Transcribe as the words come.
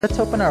Let's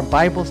open our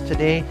Bibles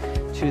today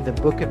to the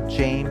book of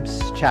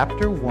James,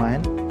 chapter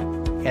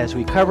 1, as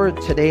we cover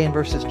today in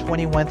verses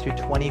 21 through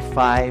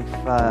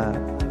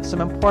 25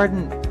 some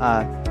important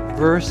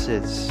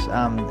verses.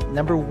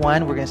 Number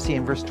one, we're going to see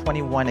in verse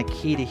 21 a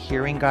key to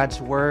hearing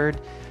God's word.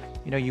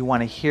 You know, you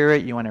want to hear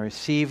it, you want to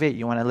receive it,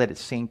 you want to let it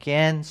sink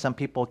in. Some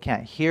people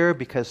can't hear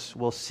because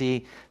we'll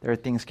see there are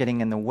things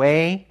getting in the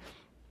way.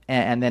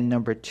 And then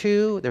number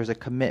two, there's a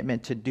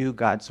commitment to do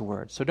God's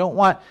word. So don't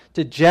want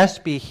to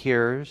just be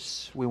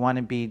hearers. We want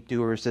to be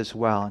doers as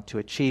well, to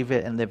achieve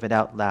it and live it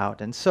out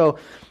loud. And so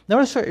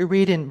notice what we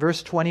read in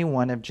verse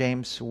 21 of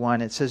James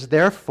 1. It says,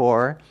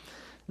 "Therefore,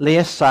 lay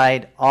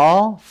aside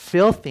all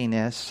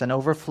filthiness and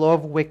overflow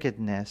of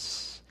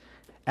wickedness,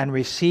 and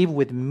receive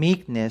with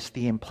meekness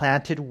the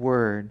implanted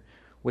word,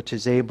 which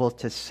is able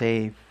to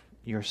save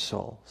your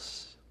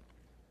souls."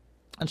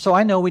 And so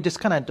I know we just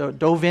kind of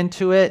dove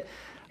into it.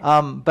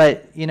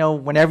 But, you know,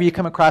 whenever you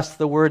come across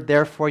the word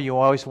therefore, you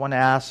always want to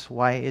ask,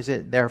 why is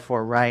it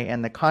therefore, right?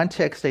 And the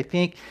context, I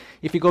think,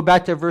 if you go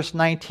back to verse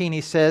 19,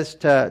 he says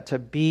to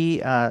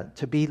be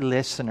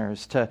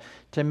listeners,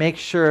 to make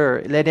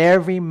sure, let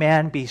every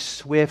man be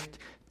swift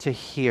to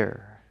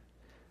hear.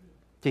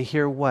 To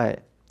hear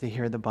what? To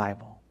hear the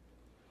Bible.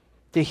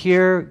 To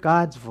hear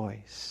God's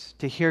voice.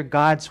 To hear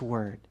God's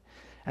word.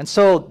 And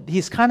so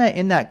he's kind of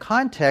in that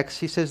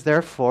context. He says,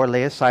 therefore,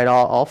 lay aside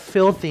all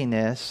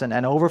filthiness and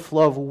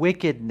overflow of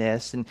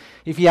wickedness. And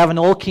if you have an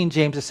old King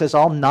James, it says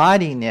all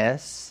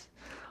naughtiness.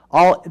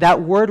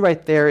 That word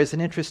right there is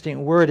an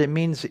interesting word. It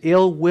means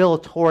ill will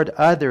toward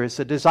others,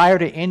 a desire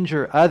to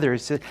injure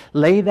others. So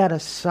lay that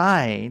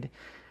aside,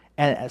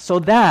 and so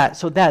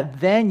that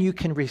then you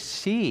can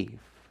receive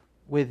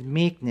with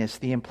meekness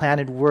the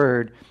implanted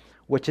word,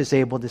 which is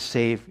able to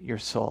save your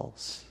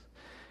souls.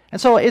 And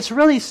so it's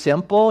really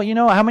simple. You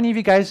know, how many of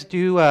you guys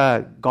do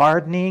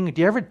gardening?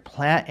 Do you ever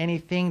plant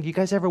anything? Do you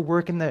guys ever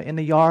work in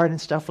the yard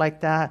and stuff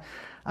like that?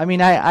 I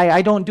mean,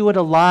 I don't do it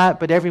a lot,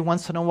 but every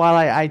once in a while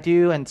I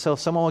do. And so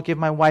someone will give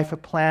my wife a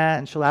plant,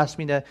 and she'll ask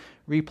me to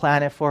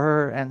replant it for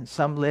her. And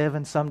some live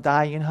and some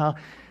die, you know.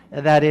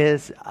 That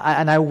is,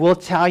 and I will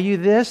tell you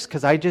this,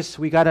 because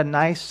we got a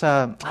nice,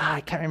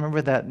 I can't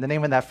remember the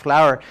name of that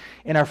flower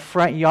in our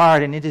front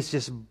yard, and it is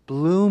just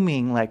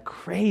blooming like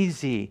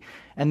crazy.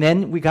 And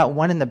then we got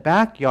one in the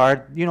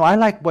backyard. You know, I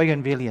like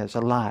bougainvilleas a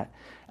lot,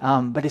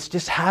 but it's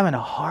just having a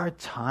hard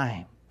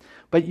time.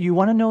 But you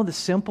want to know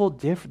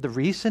the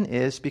reason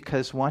is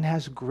because one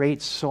has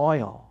great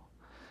soil.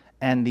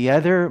 And the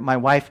other, my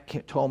wife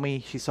told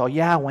me, she saw,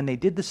 yeah, when they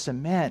did the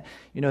cement,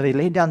 you know, they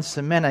laid down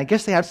cement. I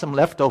guess they had some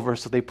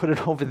leftovers, so they put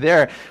it over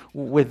there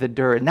with the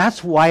dirt. And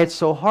that's why it's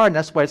so hard, and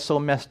that's why it's so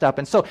messed up.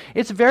 And so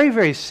it's very,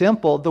 very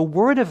simple. The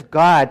Word of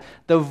God,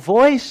 the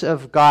voice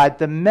of God,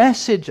 the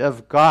message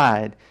of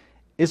God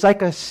is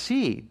like a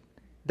seed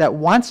that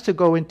wants to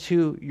go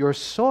into your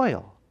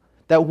soil,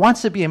 that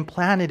wants to be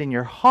implanted in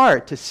your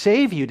heart to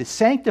save you, to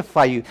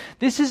sanctify you.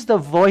 This is the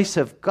voice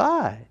of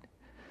God.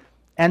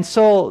 And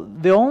so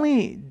the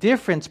only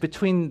difference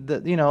between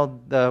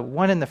the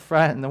one in the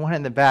front and the one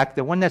in the back,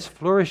 the one that's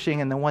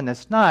flourishing and the one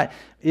that's not,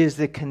 is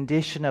the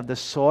condition of the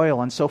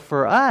soil. And so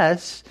for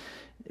us,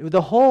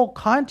 the whole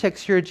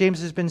context here,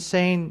 James has been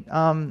saying,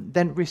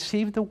 then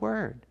receive the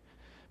word.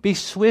 Be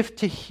swift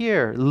to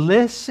hear.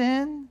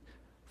 Listen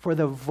for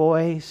the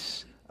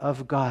voice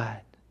of God.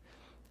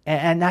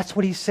 And that's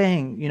what he's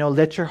saying. You know,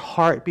 let your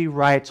heart be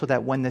right so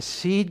that when the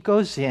seed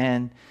goes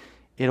in,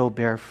 it'll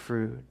bear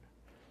fruit.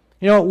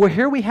 You know,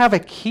 we have a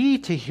key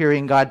to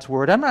hearing God's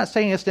word. I'm not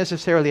saying it's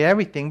necessarily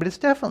everything, but it's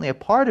definitely a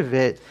part of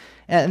it.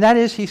 And that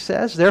is, he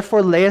says,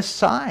 therefore lay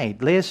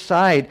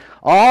aside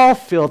all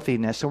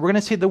filthiness. And we're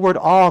going to see the word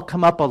all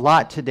come up a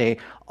lot today.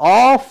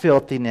 All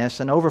filthiness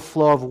and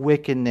overflow of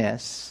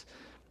wickedness,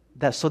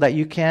 so that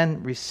you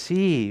can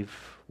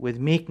receive with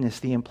meekness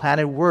the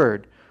implanted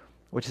word,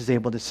 which is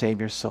able to save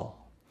your soul.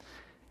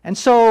 And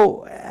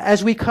so,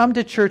 as we come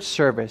to church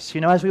service, you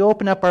know, as we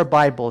open up our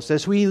Bibles,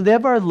 as we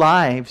live our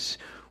lives,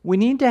 we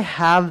need to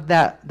have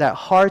that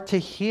heart to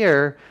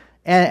hear,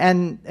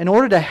 and in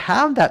order to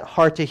have that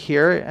heart to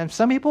hear, and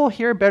some people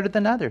hear better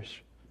than others,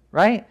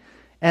 right?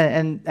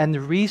 And the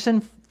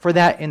reason for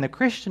that in the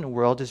Christian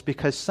world is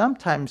because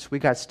sometimes we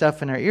got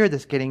stuff in our ear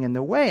that's getting in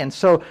the way. And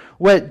so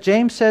what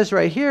James says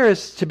right here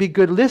is to be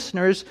good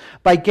listeners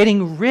by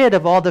getting rid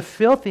of all the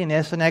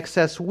filthiness and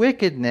excess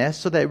wickedness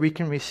so that we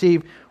can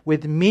receive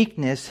with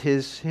meekness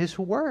his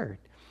word.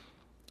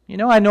 You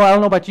know, I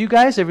don't know about you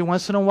guys, every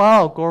once in a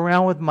while I'll go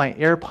around with my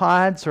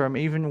AirPods, or I'm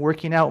even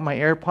working out with my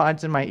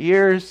AirPods in my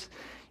ears.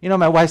 You know,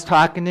 my wife's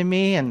talking to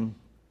me and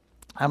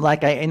I'm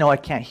like, I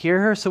can't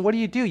hear her. So what do?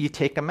 You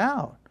take them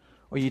out.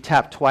 Or you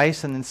tap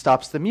twice and then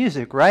stops the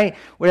music, right?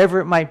 Whatever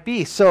it might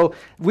be. So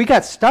we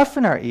got stuff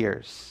in our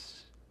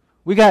ears.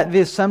 We got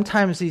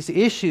sometimes these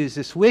issues,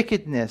 this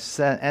wickedness,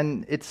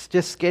 and it's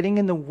just getting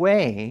in the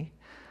way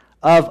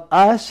of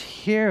us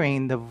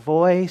hearing the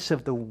voice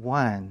of the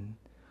one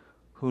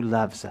who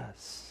loves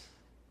us.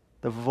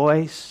 The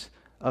voice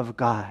of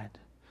God.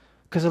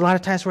 Because a lot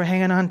of times we're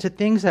hanging on to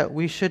things that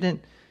we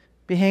shouldn't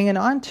be hanging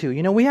on to.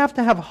 We have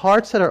to have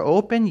hearts that are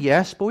open,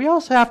 yes, but we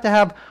also have to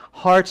have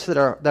hearts that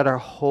are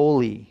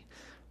holy.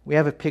 We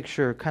have a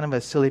picture, kind of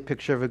a silly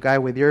picture of a guy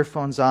with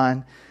earphones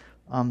on.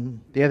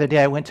 The other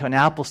day I went to an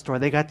Apple store.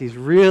 They got these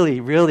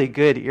really, really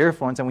good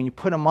earphones, and when you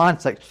put them on,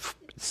 it's like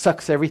it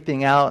sucks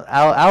everything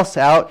else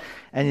out,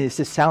 and it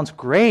just sounds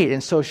great.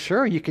 And so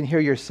sure, you can hear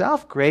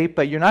yourself great,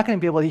 but you're not going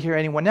to be able to hear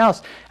anyone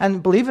else.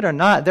 And believe it or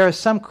not, there are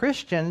some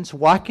Christians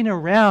walking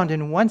around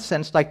in one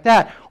sense like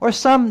that, or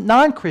some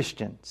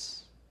non-Christians.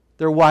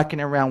 They're walking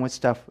around with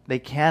stuff. They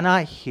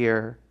cannot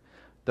hear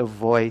the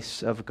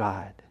voice of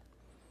God.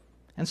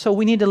 And so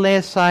we need to lay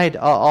aside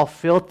all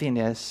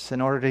filthiness in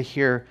order to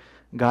hear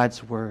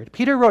God's word.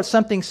 Peter wrote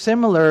something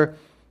similar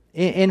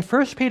in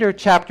 1 Peter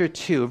chapter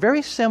 2,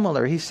 very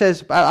similar. He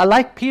says, I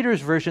like Peter's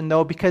version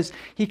though, because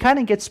he kind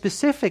of gets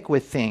specific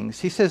with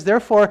things. He says,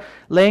 therefore,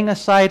 laying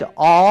aside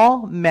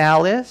all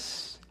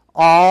malice,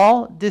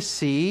 all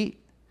deceit,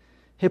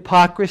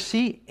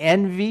 hypocrisy,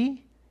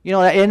 envy.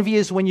 Envy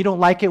is when you don't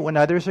like it when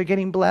others are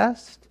getting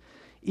blessed.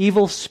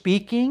 Evil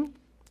speaking.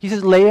 He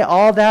says, lay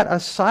all that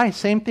aside.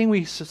 Same thing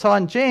we saw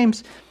in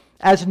James.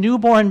 As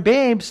newborn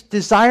babes,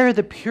 desire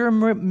the pure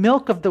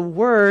milk of the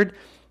word,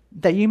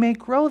 that you may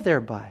grow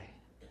thereby.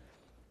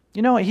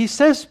 He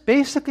says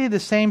basically the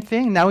same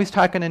thing. Now he's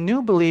talking to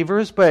new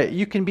believers, but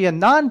you can be a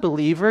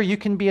non-believer, you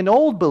can be an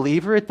old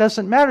believer, it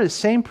doesn't matter. The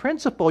same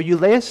principle. You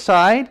lay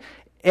aside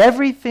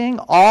everything,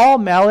 all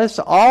malice,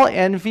 all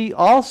envy,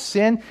 all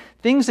sin,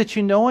 things that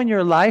you know in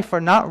your life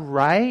are not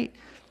right,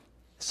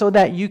 so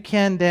that you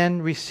can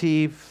then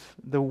receive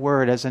the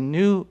word. As a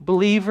new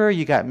believer,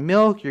 you got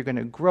milk, you're going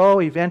to grow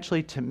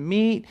eventually to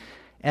meat.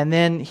 And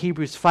then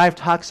Hebrews 5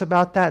 talks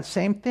about that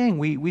same thing.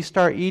 We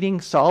start eating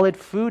solid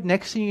food.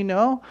 Next thing you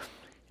know,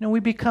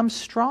 we become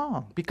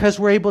strong because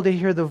we're able to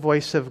hear the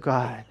voice of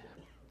God.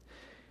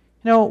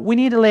 We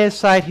need to lay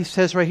aside, he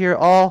says right here,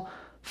 all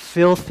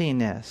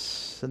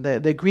filthiness.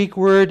 The Greek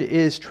word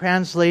is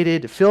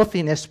translated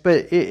filthiness,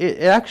 but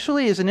it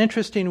actually is an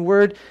interesting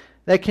word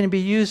that can be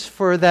used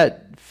for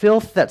that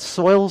filth that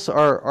soils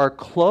our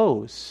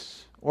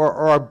clothes or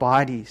our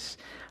bodies.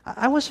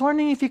 I was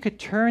wondering if you could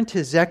turn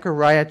to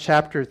Zechariah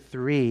chapter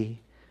 3.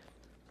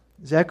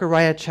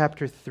 Zechariah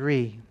chapter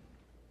 3.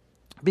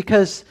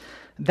 Because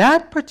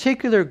that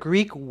particular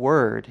Greek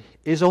word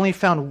is only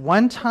found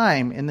one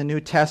time in the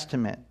New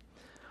Testament.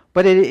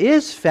 But it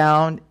is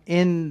found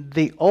in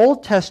the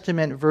Old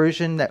Testament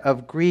version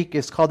of Greek.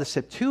 It's called the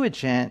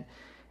Septuagint.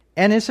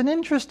 And it's an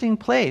interesting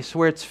place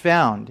where it's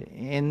found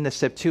in the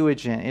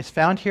Septuagint. It's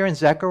found here in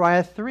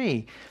Zechariah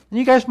 3. And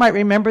you guys might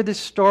remember this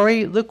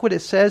story. Look what it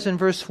says in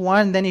verse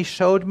 1. Then he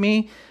showed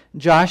me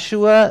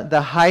Joshua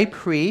the high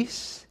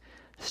priest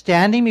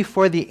standing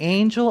before the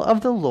angel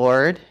of the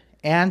Lord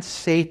and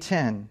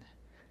Satan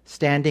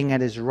standing at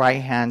his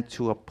right hand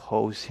to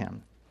oppose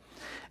him.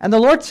 And the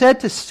Lord said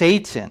to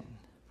Satan,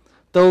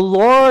 "The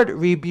Lord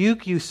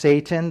rebuke you,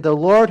 Satan. The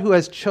Lord who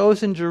has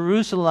chosen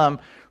Jerusalem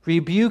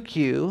rebuke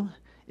you.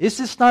 Is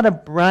this not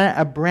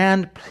a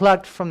brand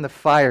plucked from the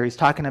fire?" He's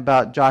talking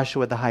about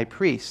Joshua the high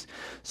priest.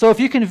 So if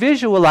you can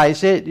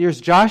visualize it,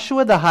 there's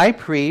Joshua the high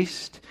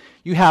priest,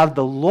 you have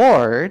the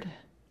Lord,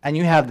 and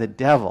you have the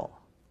devil.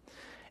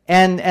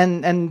 And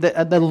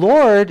the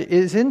Lord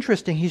is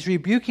interesting. He's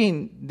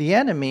rebuking the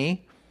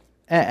enemy,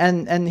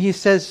 and he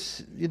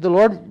says, the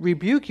Lord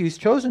rebuke you. He's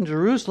chosen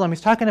Jerusalem.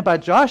 He's talking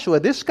about Joshua.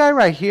 This guy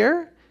right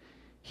here,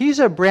 he's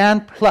a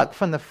brand plucked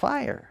from the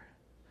fire.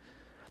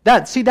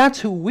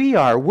 That's who we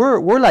are.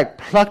 We're like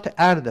plucked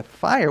out of the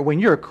fire. When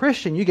you're a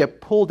Christian, you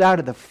get pulled out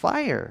of the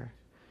fire.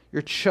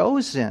 You're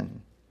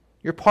chosen.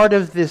 You're part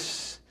of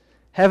this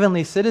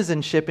heavenly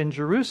citizenship in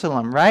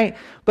Jerusalem, right?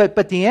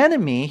 But the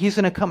enemy, he's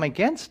going to come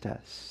against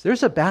us.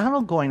 There's a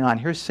battle going on.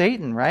 Here's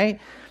Satan, right?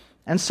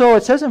 And so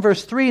it says in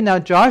verse 3, now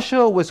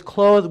Joshua was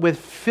clothed with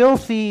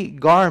filthy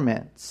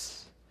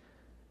garments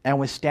and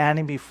was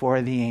standing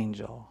before the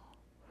angel.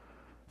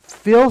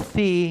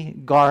 Filthy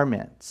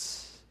garments.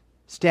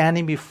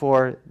 Standing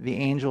before the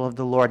angel of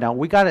the Lord. Now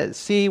we got to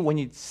see, when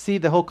you see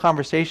the whole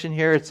conversation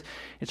here,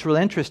 it's real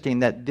interesting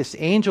that this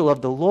angel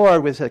of the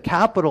Lord with a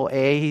capital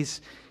A,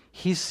 he's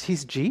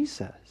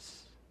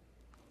Jesus.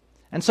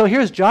 And so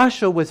here's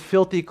Joshua with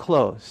filthy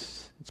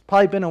clothes. It's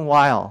probably been a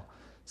while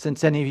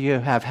since any of you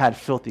have had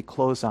filthy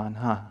clothes on,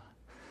 huh?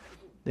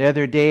 The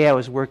other day I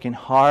was working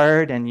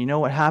hard, and you know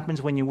what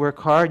happens when you work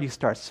hard? You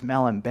start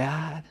smelling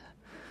bad.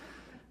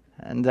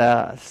 And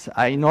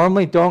I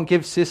normally don't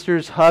give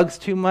sisters hugs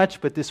too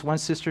much, but this one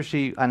sister,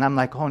 and I'm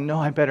like, oh no,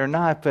 I better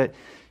not. But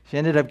she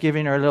ended up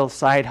giving her a little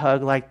side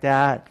hug like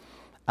that.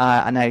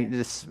 And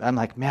I'm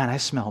like, man, I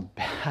smell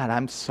bad.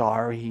 I'm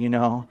sorry,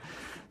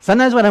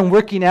 Sometimes when I'm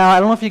working out,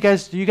 I don't know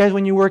if do you guys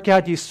when you work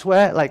out, do you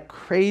sweat like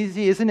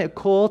crazy? Isn't it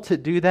cool to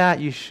do that?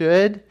 You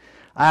should.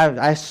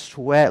 I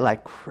sweat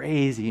like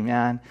crazy,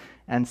 man.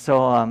 And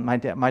so my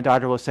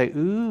daughter will say,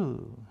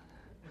 ooh.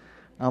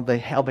 I'll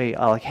be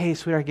like, hey,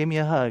 sweetheart, give me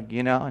a hug,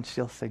 and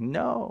she'll say,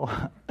 no.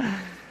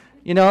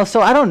 So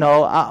I don't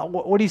know.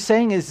 What he's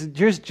saying is,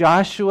 here's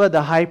Joshua,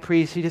 the high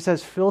priest. He just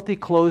has filthy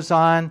clothes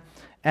on,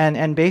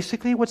 And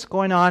basically what's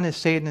going on is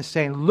Satan is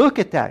saying, look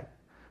at that.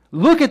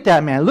 Look at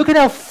that man. Look at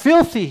how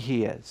filthy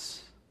he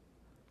is.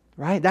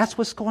 Right? That's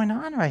what's going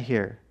on right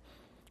here.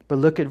 But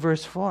look at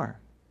verse 4.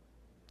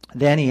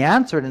 Then he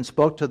answered and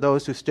spoke to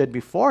those who stood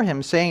before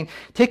him, saying,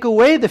 take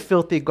away the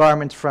filthy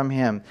garments from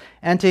him.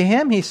 And to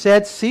him he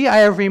said, see, I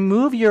have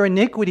removed your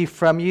iniquity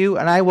from you,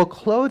 and I will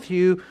clothe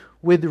you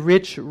with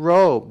rich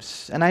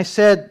robes. And I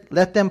said,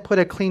 let them put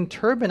a clean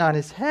turban on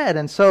his head.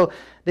 And so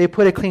they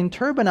put a clean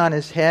turban on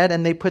his head,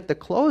 and they put the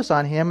clothes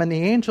on him, and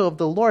the angel of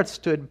the Lord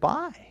stood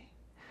by.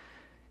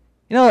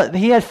 You know,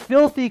 he had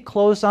filthy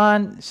clothes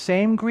on,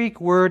 same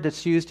Greek word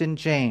that's used in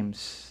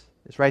James.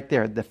 It's right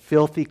there, the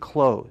filthy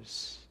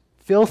clothes.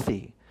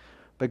 Filthy.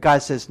 But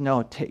God says,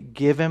 no,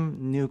 give him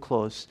new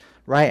clothes.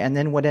 Right? And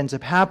then what ends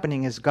up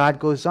happening is God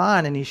goes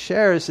on and he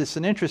shares this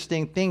an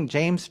interesting thing.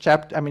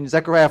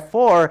 Zechariah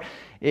 4,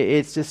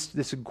 it's just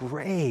this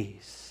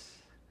grace,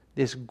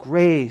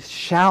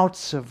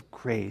 shouts of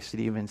grace, it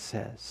even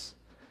says,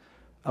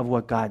 of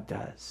what God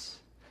does.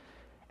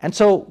 And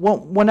so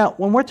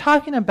when we're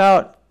talking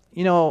about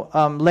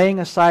laying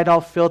aside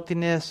all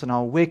filthiness and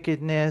all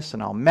wickedness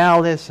and all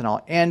malice and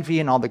all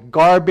envy and all the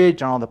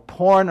garbage and all the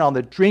porn and all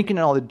the drinking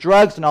and all the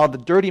drugs and all the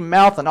dirty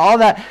mouth and all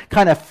that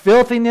kind of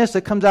filthiness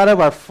that comes out of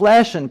our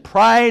flesh and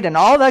pride and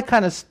all that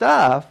kind of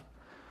stuff,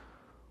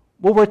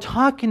 what we're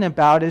talking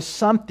about is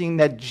something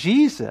that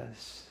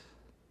Jesus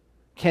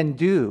can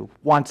do,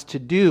 wants to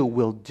do,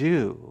 will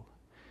do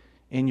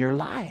in your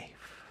life.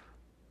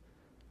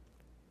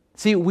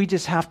 See, we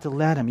just have to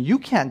let him. You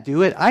can't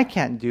do it. I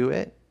can't do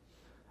it.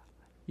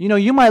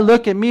 You might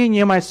look at me and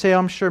you might say,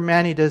 I'm sure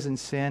Manny doesn't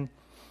sin.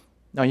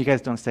 No, you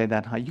guys don't say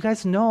that, huh? You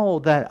guys know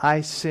that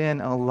I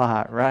sin a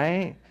lot,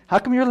 right? How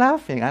come you're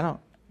laughing? I don't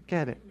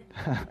get it.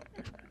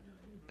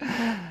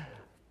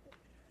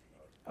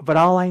 But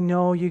all I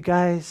know, you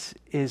guys,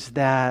 is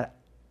that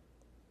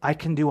I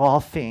can do all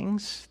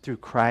things through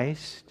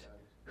Christ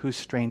who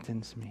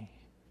strengthens me.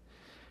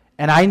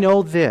 And I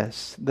know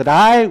this, that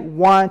I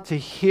want to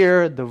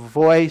hear the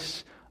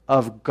voice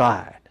of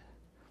God.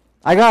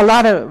 I got a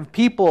lot of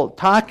people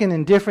talking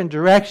in different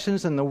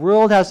directions, and the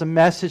world has a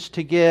message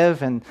to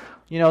give, and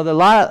a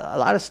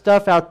lot of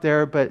stuff out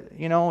there. But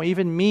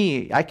even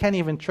me, I can't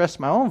even trust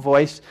my own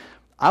voice.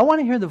 I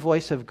want to hear the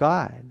voice of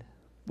God.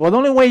 Well, the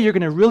only way you're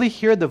going to really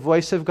hear the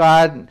voice of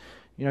God,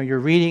 you're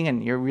reading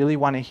and you really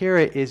want to hear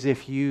it, is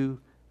if you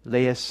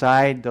lay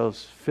aside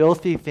those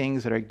filthy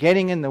things that are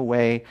getting in the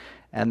way.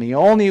 And the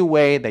only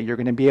way that you're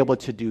going to be able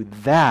to do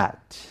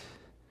that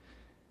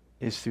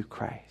is through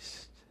Christ.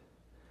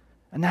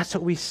 And that's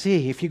what we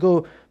see. If you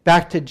go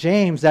back to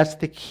James, that's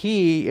the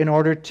key in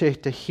order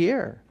to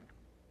hear.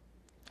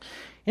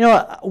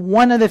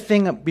 One other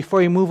thing before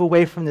we move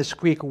away from this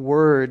Greek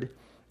word,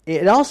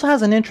 it also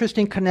has an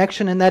interesting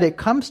connection in that it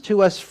comes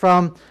to us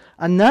from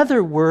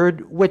another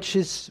word, which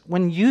is,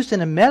 when used in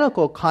a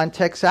medical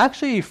context,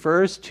 actually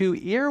refers to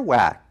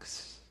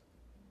earwax.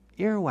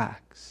 Earwax.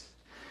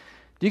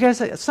 Do you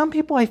guys, some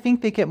people, I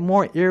think they get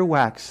more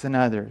earwax than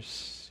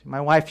others. My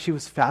wife, she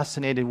was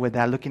fascinated with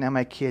that, looking at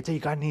my kids. Hey,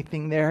 you got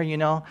anything there,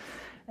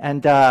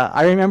 And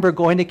I remember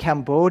going to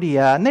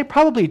Cambodia, and they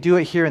probably do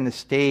it here in the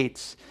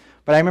States,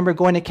 but I remember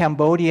going to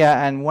Cambodia,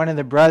 and one of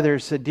the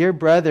brothers, a dear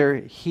brother,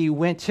 he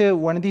went to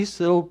one of these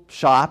little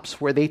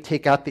shops where they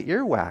take out the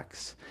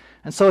earwax.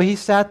 And so he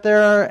sat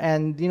there,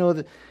 and,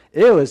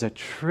 it was a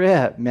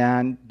trip,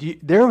 man.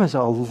 There was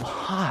a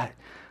lot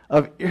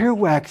of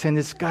earwax in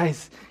this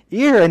guy's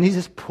ear, and he's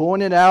just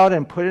pulling it out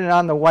and putting it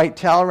on the white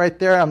towel right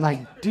there. I'm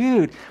like,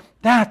 dude,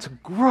 that's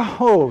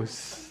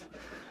gross.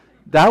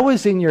 That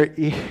was in your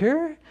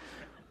ear?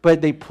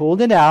 But they pulled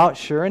it out,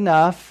 sure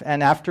enough,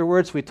 and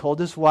afterwards we told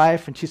his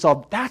wife, and she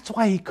said, that's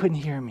why he couldn't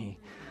hear me.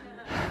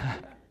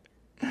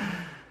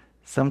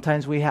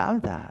 Sometimes we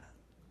have that,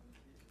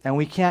 and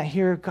we can't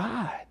hear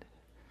God.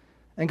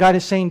 And God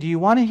is saying, do you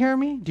want to hear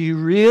me? Do you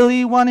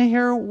really want to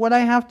hear what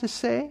I have to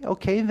say?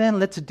 Okay, then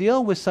let's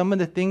deal with some of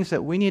the things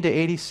that we need to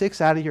 86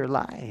 out of your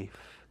life.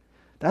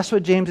 That's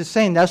what James is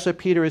saying. That's what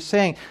Peter is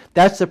saying.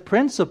 That's the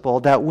principle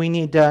that we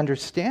need to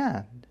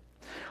understand.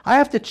 I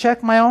have to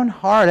check my own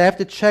heart. I have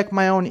to check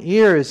my own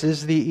ears.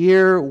 Is the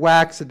ear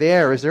wax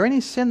there? Is there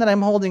any sin that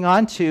I'm holding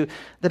on to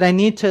that I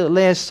need to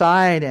lay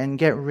aside and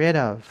get rid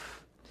of?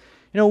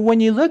 When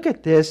you look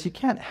at this, you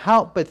can't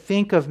help but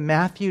think of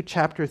Matthew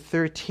chapter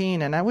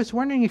 13. And I was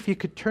wondering if you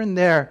could turn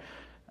there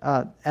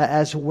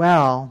as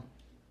well,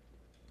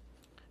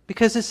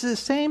 because it's the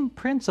same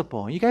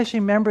principle. You guys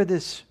remember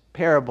this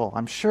parable?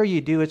 I'm sure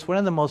you do. It's one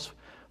of the most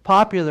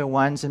popular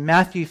ones. In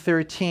Matthew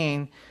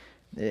 13,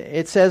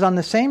 it says, on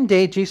the same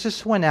day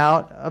Jesus went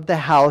out of the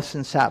house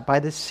and sat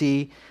by the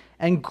sea,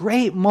 and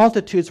great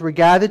multitudes were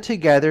gathered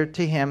together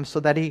to him,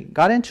 so that he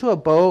got into a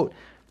boat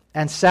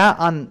and sat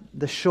on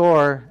the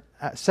shore,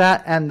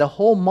 and the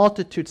whole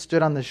multitude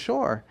stood on the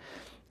shore.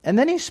 And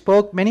then he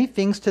spoke many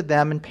things to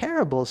them in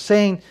parables,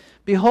 saying,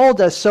 behold,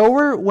 a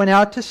sower went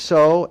out to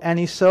sow, and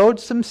he sowed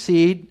some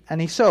seed, and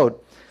he sowed.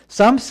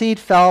 Some seed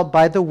fell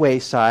by the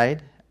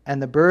wayside,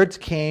 and the birds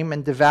came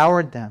and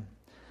devoured them.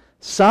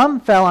 Some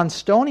fell on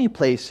stony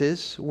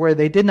places where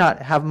they did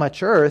not have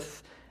much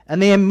earth,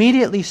 and they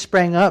immediately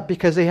sprang up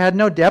because they had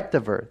no depth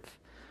of earth.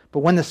 But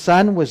when the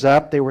sun was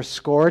up, they were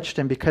scorched,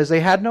 and because they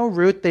had no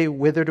root, they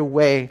withered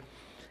away.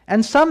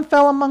 And some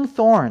fell among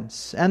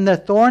thorns, and the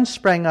thorns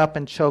sprang up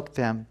and choked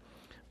them.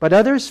 But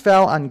others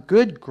fell on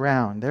good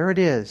ground. There it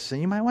is.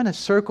 And you might want to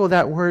circle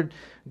that word,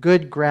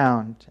 good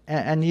ground,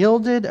 and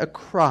yielded a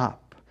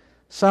crop.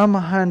 Some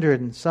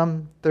 100, and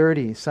some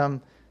 30,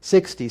 some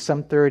 60,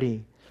 some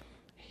 30.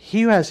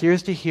 He who has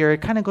ears to hear,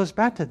 it kind of goes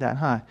back to that,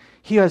 huh?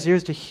 He who has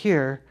ears to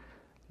hear,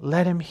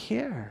 let him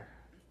hear.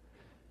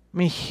 I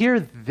mean, hear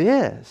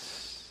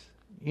this,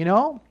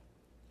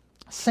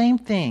 Same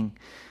thing.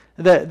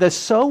 The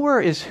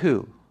sower is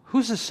who?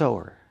 Who's the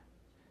sower?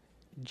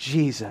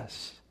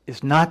 Jesus.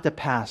 Is not the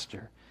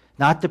pastor,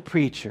 not the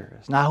preacher.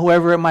 It's not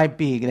whoever it might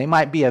be. They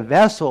might be a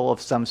vessel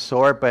of some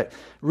sort, but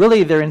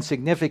really they're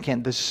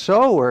insignificant. The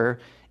sower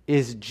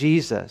is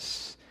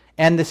Jesus.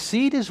 And the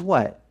seed is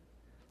what?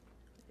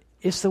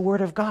 It's the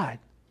Word of God.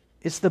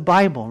 It's the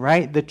Bible,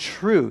 right? The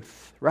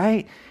truth,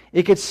 right?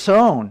 It gets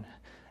sown.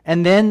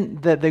 And then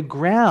the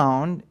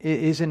ground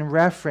is in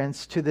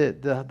reference to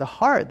the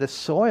heart. The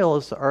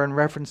soils are in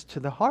reference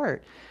to the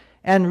heart.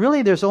 And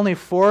really there's only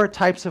 4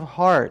 types of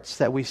hearts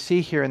that we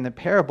see here in the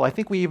parable. I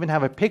think we even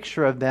have a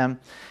picture of them.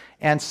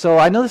 And so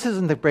I know this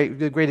isn't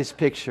the greatest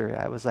picture.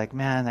 I was like,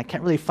 man, I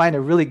can't really find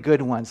a really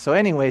good one. So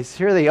anyways,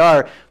 here they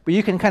are. But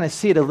you can kind of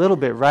see it a little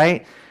bit,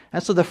 right?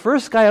 And so the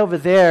first guy over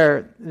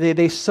there,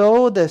 they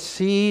sow the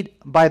seed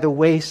by the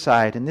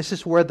wayside. And this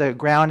is where the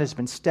ground has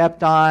been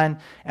stepped on.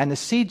 And the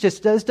seed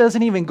just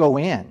doesn't even go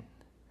in.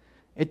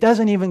 It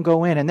doesn't even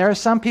go in. And there are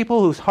some people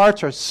whose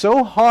hearts are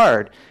so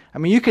hard. I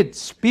mean, you could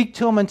speak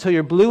to them until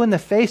you're blue in the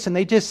face, and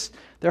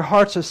their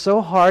hearts are so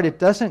hard, it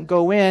doesn't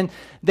go in.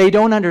 They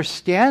don't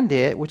understand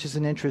it, which is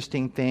an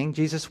interesting thing.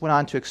 Jesus went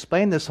on to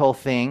explain this whole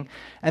thing.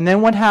 And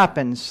then what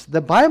happens? The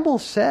Bible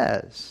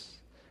says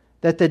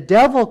that the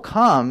devil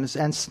comes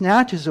and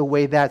snatches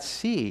away that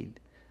seed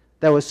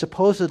that was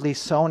supposedly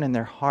sown in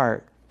their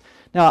heart.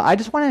 Now, I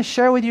just want to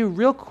share with you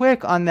real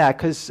quick on that,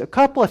 because a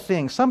couple of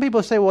things. Some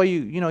people say, well,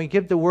 you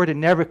give the word, it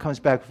never comes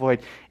back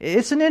void.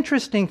 It's an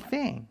interesting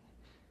thing.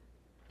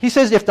 He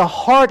says if the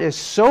heart is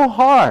so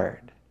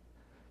hard,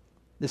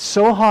 it's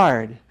so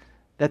hard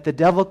that the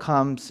devil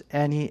comes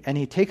and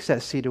he takes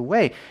that seed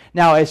away.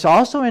 Now, it's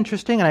also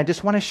interesting, and I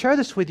just want to share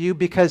this with you,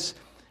 because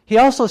he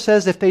also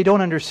says if they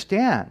don't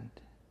understand,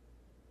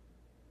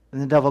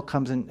 then the devil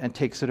comes and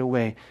takes it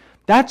away.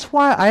 That's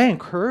why I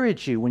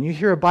encourage you, when you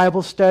hear a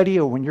Bible study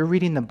or when you're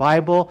reading the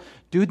Bible,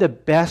 do the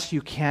best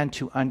you can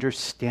to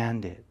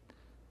understand it.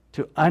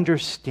 To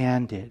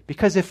understand it.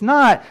 Because if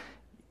not,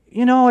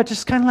 it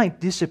just kind of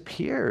like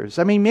disappears.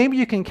 I mean, maybe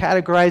you can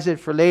categorize it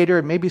for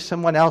later. Maybe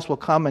someone else will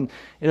come and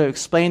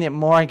explain it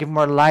more and give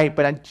more light.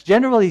 But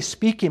generally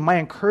speaking, my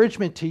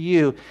encouragement to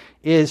you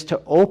is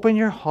to open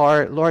your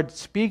heart. Lord,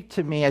 speak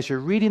to me as you're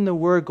reading the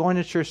Word, going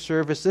to church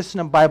service,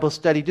 listening to Bible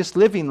study, just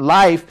living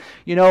life.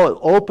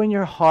 Open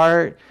your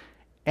heart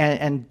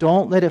and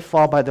don't let it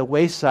fall by the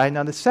wayside.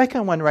 Now, the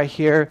second one right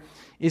here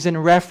is in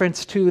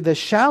reference to the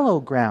shallow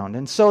ground.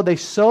 And so they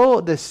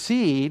sow the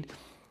seed,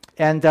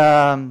 and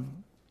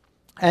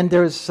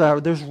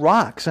there's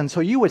rocks. And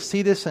so you would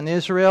see this in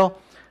Israel.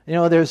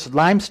 There's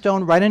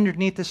limestone right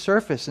underneath the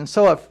surface. And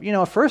so,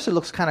 at first it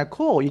looks kind of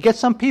cool. You get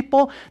some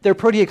people, they're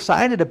pretty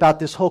excited about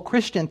this whole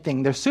Christian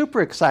thing. They're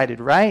super excited,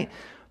 right?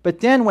 But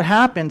then what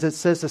happens, it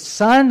says the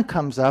sun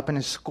comes up and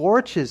it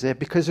scorches it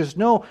because there's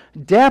no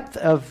depth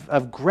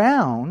of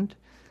ground,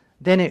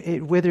 then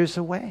it withers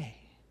away.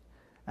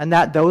 And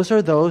those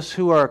are those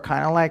who are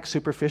kind of like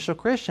superficial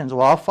Christians.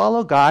 Well, I'll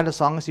follow God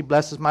as long as He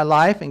blesses my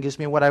life and gives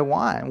me what I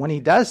want. When He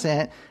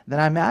doesn't, then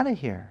I'm out of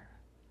here.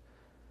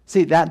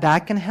 See,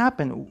 that can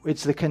happen.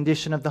 It's the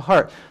condition of the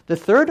heart. The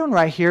third one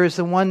right here is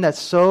the one that's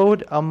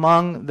sowed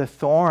among the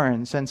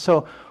thorns. And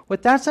so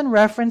what that's in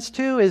reference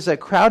to is a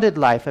crowded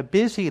life, a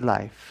busy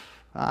life.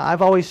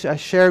 I've always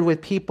shared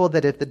with people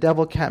that if the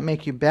devil can't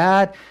make you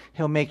bad,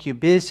 he'll make you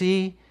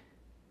busy.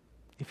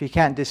 If he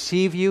can't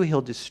deceive you,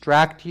 he'll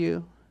distract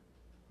you.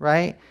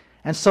 Right?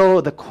 And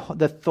so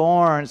the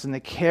thorns and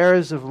the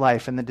cares of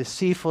life and the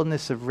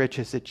deceitfulness of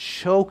riches, it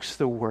chokes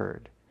the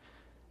word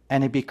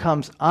and it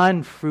becomes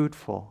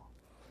unfruitful.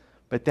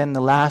 But then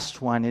the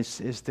last one is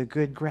the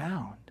good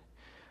ground.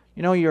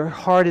 Your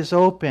heart is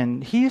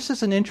open. He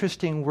uses an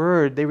interesting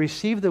word. They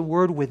receive the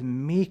word with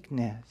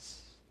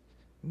meekness.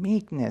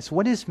 Meekness.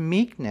 What is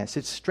meekness?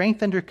 It's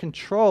strength under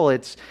control.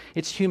 It's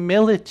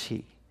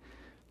humility.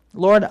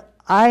 Lord,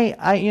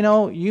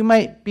 you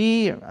might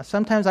be,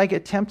 sometimes I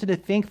get tempted to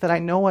think that I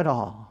know it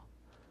all,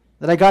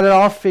 that I got it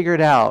all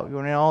figured out,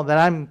 that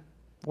I'm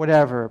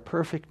whatever, a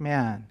perfect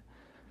man.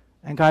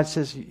 And God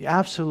says,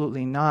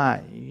 absolutely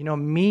not.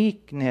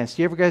 Meekness.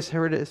 You ever guys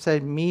heard it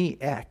said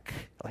me-ek,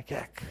 like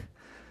ek?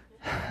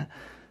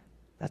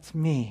 That's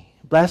me.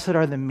 Blessed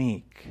are the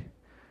meek,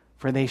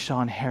 for they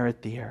shall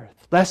inherit the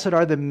earth. Blessed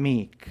are the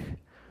meek,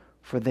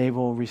 for they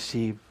will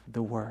receive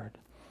the word.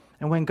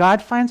 And when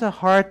God finds a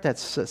heart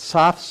that's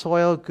soft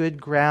soil, good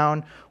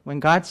ground,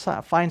 when God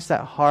finds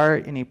that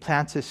heart and He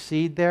plants a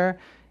seed there,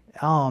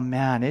 oh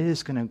man, it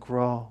is going to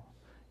grow.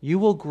 You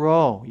will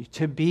grow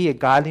to be a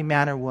godly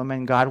man or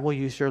woman. God will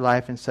use your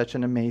life in such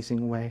an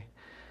amazing way.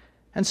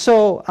 And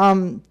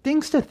so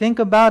things to think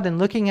about in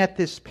looking at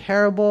this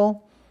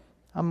parable,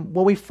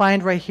 what we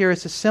find right here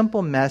is a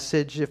simple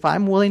message. If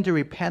I'm willing to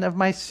repent of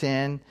my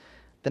sin,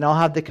 then I'll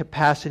have the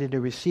capacity to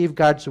receive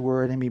God's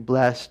word and be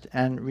blessed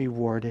and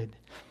rewarded.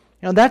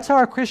 That's how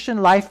our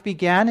Christian life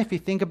began. If you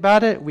think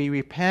about it, we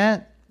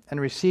repent and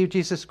receive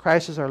Jesus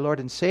Christ as our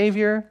Lord and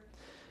Savior.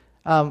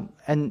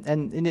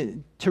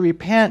 And to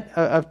repent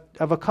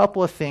of a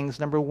couple of things.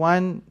 Number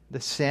one,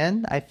 the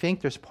sin. I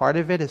think there's part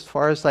of it as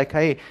far as like,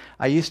 hey,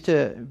 I used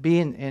to be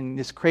in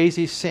this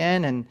crazy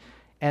sin,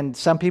 and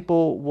some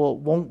people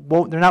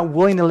won't. They're not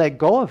willing to let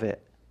go of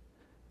it.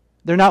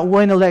 They're not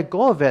willing to let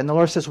go of it, and the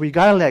Lord says, well, you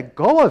got to let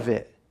go of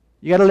it.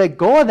 You got to let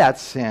go of that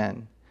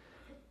sin,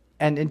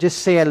 and just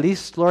say, at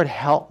least, Lord,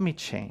 help me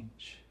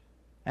change,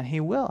 and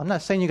He will. I'm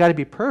not saying you got to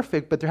be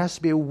perfect, but there has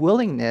to be a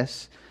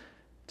willingness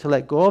to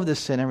let go of the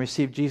sin and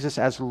receive Jesus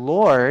as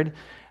Lord.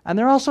 And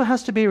there also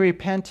has to be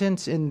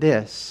repentance in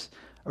this.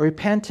 A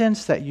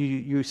repentance that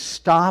you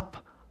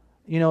stop,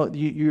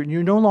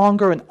 you're no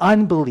longer an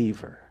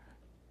unbeliever.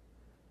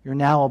 You're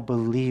now a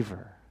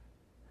believer.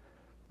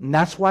 And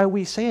that's why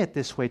we say it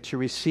this way, to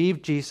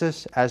receive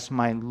Jesus as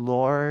my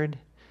Lord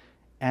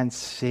and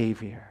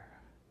Savior.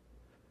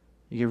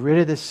 You get rid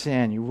of the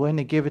sin. You're willing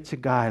to give it to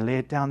God, lay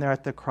it down there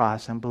at the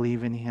cross and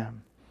believe in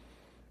Him.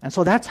 And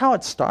so that's how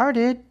it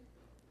started.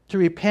 To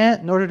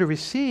repent in order to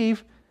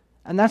receive,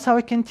 and that's how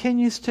it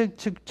continues to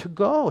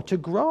grow.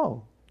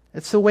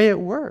 It's the way it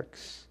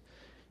works.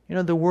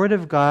 The Word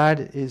of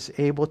God is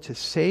able to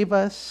save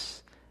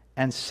us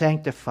and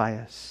sanctify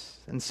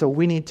us, and so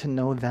we need to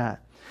know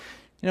that.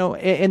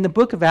 In the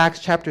book of Acts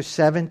chapter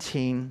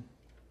 17,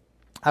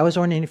 I was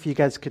wondering if you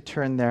guys could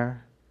turn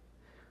there.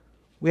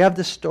 We have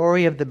the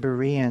story of the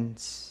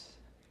Bereans,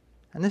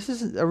 and this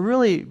is a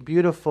really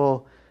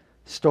beautiful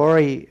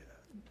story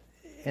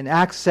in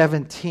Acts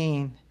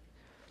 17.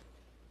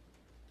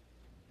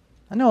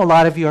 I know a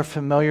lot of you are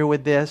familiar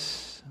with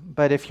this,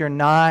 but if you're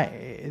not,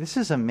 this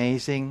is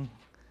amazing.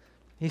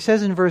 He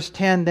says in verse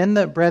 10, then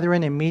the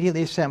brethren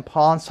immediately sent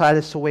Paul and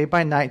Silas away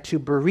by night to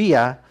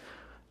Berea,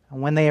 and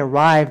when they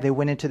arrived, they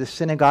went into the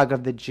synagogue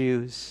of the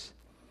Jews.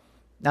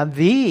 Now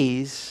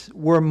these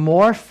were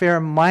more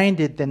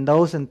fair-minded than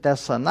those in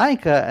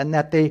Thessalonica, and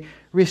that they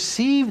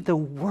received the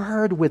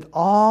word with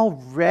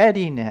all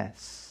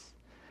readiness,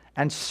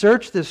 and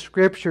searched the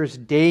Scriptures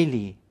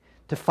daily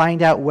to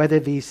find out whether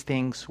these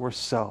things were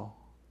so.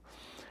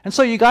 And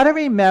so you got to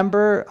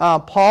remember,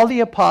 Paul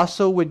the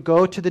Apostle would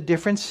go to the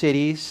different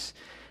cities,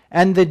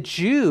 and the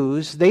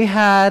Jews, they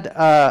had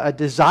a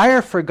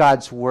desire for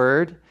God's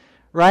word,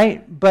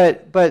 right?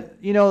 But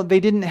they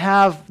didn't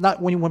have,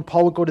 not when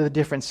Paul would go to the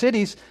different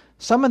cities,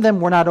 some of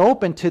them were not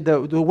open to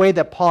the way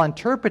that Paul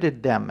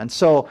interpreted them, and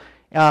so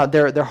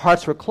their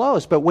hearts were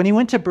closed. But when he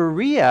went to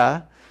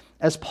Berea,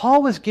 as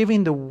Paul was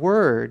giving the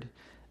word,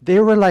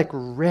 they were like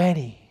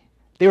ready.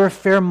 They were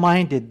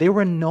fair-minded. They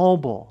were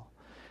noble.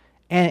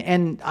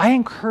 And I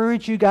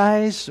encourage you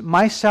guys,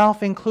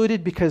 myself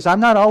included, because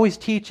I'm not always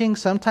teaching.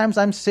 Sometimes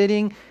I'm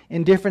sitting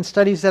in different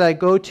studies that I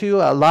go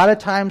to. A lot of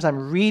times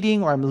I'm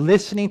reading or I'm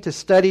listening to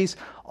studies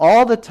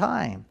all the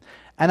time.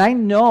 And I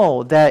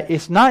know that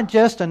it's not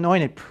just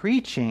anointed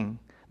preaching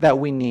that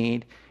we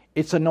need,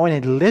 it's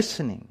anointed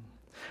listening.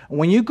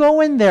 When you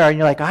go in there and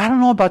you're like, I don't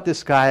know about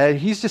this guy,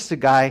 he's just a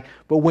guy.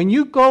 But when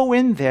you go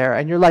in there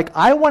and you're like,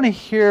 I want to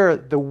hear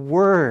the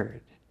word.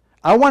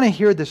 I want to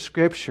hear the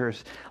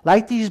Scriptures,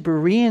 like these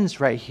Bereans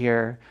right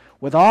here,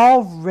 with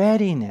all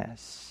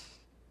readiness.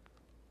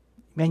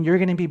 Man, you're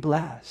going to be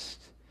blessed.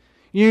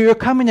 You're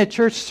coming to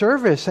church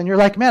service and you're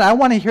like, man, I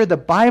want to hear the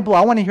Bible.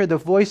 I want to hear the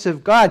voice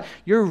of God.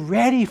 You're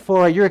ready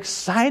for it. You're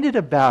excited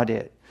about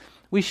it.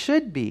 We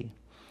should be.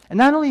 And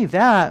not only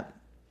that,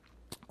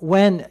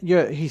 when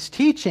he's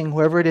teaching,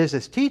 whoever it is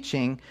that's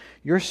teaching,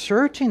 you're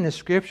searching the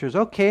Scriptures.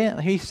 Okay,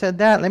 he said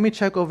that. Let me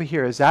check over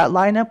here. Does that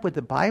line up with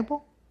the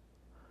Bible?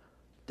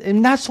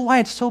 And that's why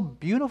it's so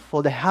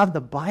beautiful to have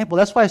the Bible.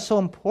 That's why it's so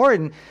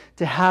important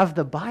to have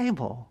the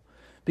Bible.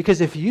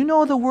 Because if you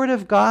know the Word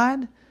of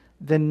God,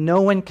 then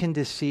no one can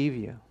deceive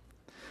you.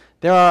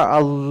 There are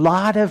a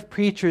lot of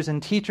preachers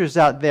and teachers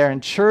out there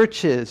and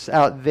churches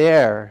out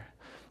there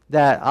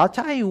that, I'll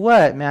tell you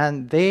what,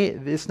 man,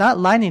 it's not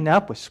lining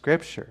up with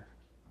Scripture.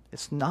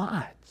 It's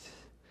not.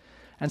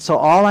 And so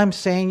all I'm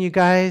saying, you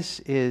guys,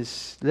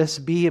 is let's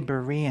be a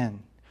Berean.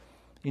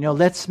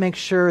 Let's make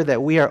sure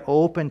that we are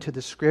open to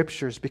the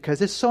Scriptures,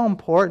 because it's so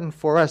important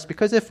for us.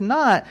 Because if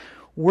not,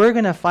 we're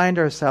going to find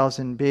ourselves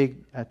in big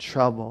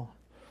trouble.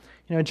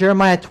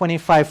 Jeremiah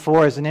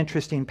 25:4 is an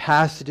interesting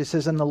passage. It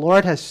says, and the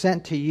Lord has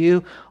sent to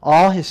you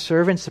all His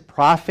servants, the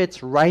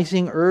prophets,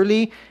 rising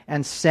early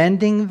and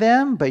sending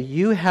them, but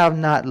you have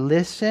not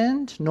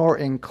listened nor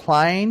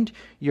inclined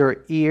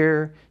your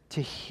ear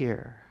to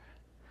hear.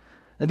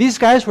 Now, these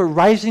guys were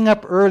rising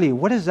up early.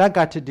 What has that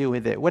got to do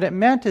with it? What it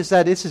meant is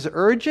that this is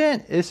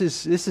urgent.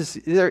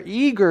 They're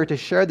eager to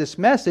share this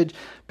message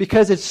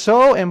because it's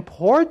so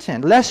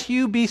important, lest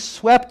you be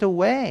swept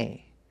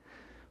away.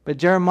 But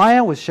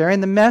Jeremiah was sharing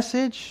the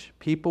message.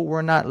 People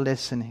were not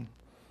listening.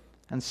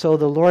 And so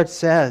the Lord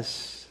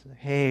says,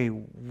 hey,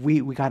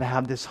 we got to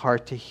have this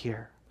heart to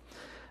hear.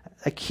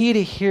 A key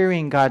to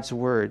hearing God's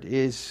word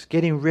is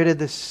getting rid of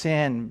the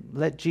sin.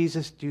 Let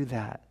Jesus do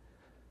that.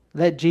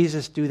 Let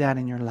Jesus do that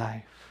in your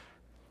life.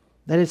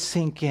 Let it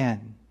sink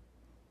in.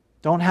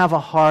 Don't have a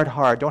hard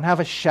heart. Don't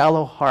have a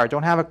shallow heart.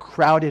 Don't have a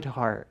crowded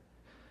heart.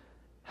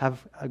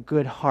 Have a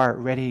good heart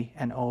ready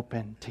and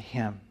open to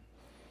Him.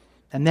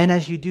 And then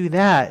as you do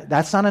that,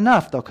 that's not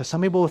enough though, because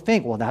some people will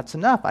think, well, that's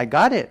enough. I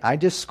got it. I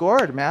just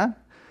scored, man.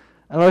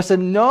 And the Lord said,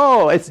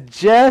 no, it's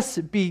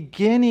just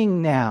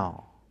beginning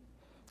now.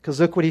 Because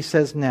look what He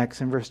says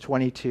next in verse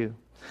 22.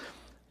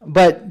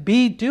 But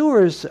be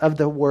doers of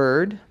the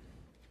word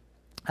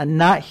and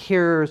not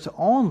hearers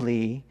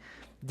only,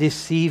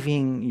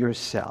 deceiving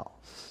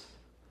yourselves.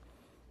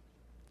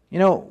 You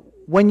know,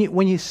 when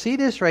you see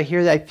this right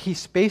here, that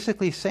He's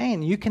basically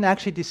saying you can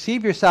actually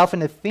deceive yourself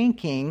into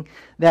thinking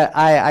that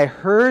I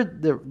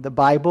heard the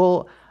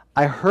Bible,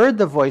 I heard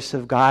the voice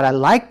of God, I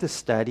like the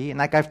study, and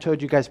like I've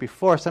told you guys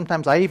before,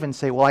 sometimes I even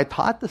say, well, I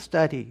taught the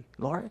study,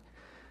 Lord.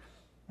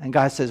 And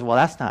God says, well,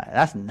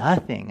 that's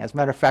nothing. As a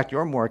matter of fact,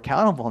 you're more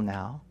accountable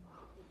now.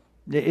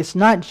 It's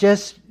not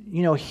just,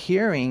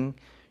 hearing,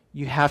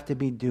 you have to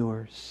be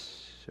doers.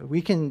 So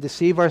we can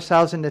deceive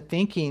ourselves into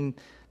thinking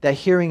that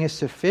hearing is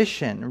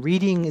sufficient.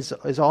 Reading is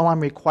all I'm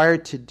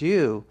required to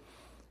do.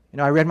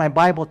 I read my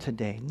Bible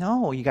today.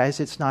 No, you guys,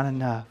 it's not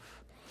enough.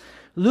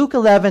 Luke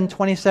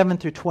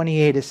 11:27 through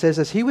 28, it says,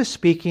 as He was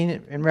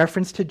speaking in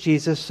reference to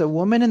Jesus, a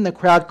woman in the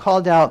crowd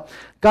called out,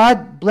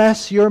 God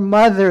bless your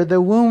mother, the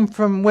womb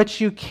from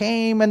which you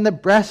came, and the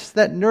breasts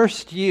that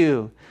nursed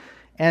you.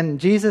 And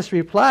Jesus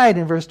replied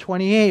in verse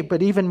 28,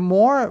 but even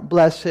more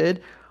blessed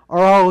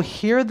are all who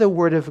hear the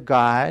word of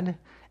God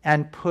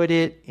and put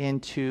it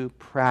into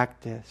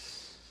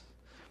practice.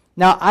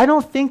 Now, I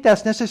don't think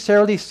that's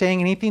necessarily saying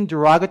anything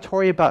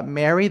derogatory about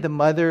Mary, the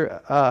mother,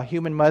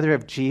 human mother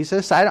of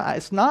Jesus.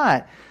 It's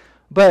not.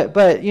 But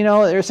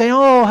they're saying,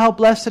 oh, how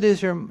blessed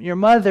is your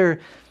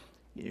mother.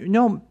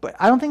 No, but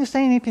I don't think it's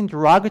saying anything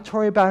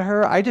derogatory about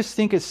her. I just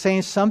think it's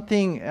saying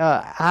something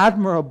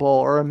admirable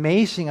or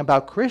amazing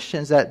about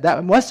Christians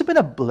that must have been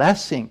a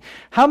blessing.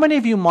 How many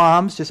of you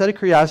moms, just out of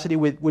curiosity,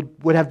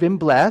 would have been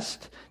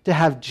blessed to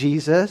have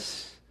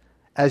Jesus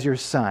as your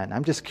son?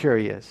 I'm just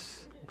curious.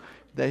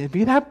 That'd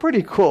be that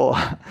pretty cool.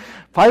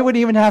 Probably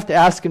wouldn't even have to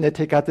ask him to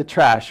take out the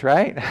trash,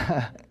 right?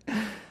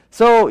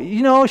 So,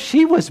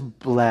 she was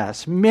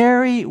blessed.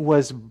 Mary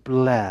was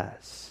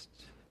blessed.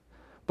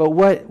 But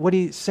what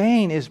he's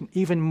saying is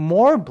even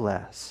more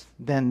blessed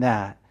than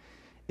that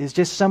is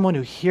just someone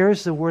who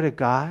hears the word of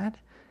God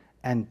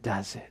and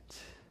does it.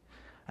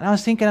 And I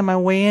was thinking on my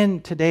way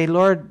in today,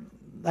 Lord,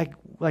 like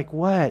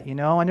what,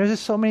 And there's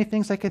just so many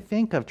things I could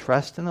think of.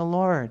 Trust in the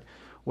Lord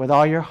with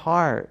all your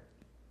heart.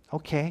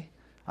 Okay.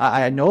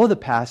 I know the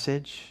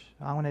passage.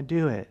 I want to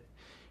do it.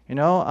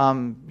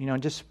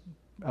 Just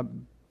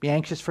be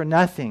anxious for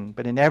nothing,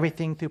 but in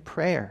everything through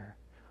prayer.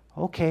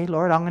 Okay,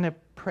 Lord, I'm going to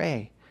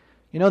pray.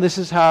 This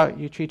is how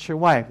you treat your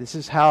wife. This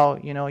is how,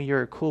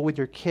 you're cool with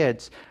your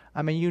kids.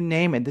 I mean, you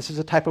name it. This is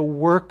a type of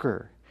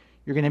worker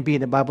you're going to be.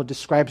 The Bible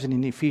describes it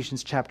in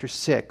Ephesians chapter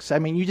 6. I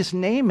mean, you just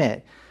name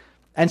it.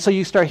 And so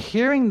you start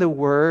hearing the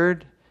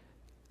word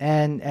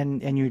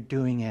and you're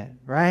doing it,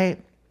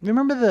 right?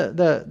 Remember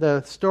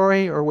the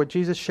story or what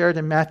Jesus shared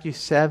in Matthew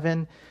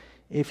 7?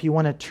 If you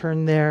want to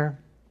turn there.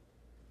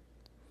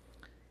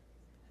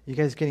 You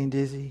guys getting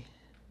dizzy?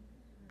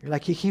 You're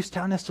like, he keeps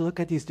telling us to look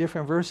at these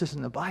different verses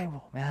in the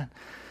Bible, man.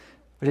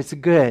 But it's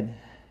good.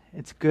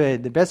 It's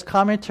good. The best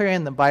commentary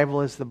in the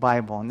Bible is the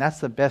Bible, and that's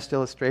the best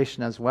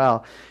illustration as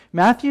well.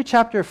 Matthew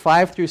chapter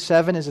 5 through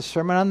 7 is a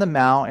Sermon on the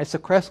Mount. It's the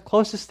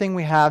closest thing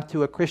we have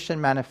to a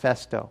Christian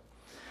manifesto.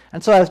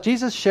 And so as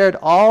Jesus shared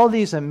all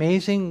these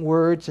amazing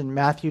words in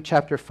Matthew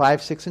chapter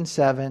 5, 6, and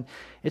 7,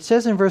 it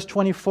says in verse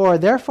 24,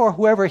 therefore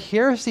whoever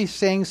hears these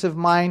sayings of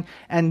mine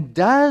and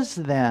does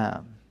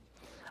them,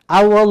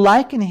 I will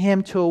liken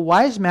him to a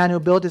wise man who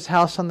built his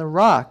house on the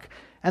rock.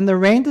 And the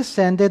rain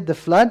descended, the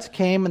floods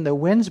came, and the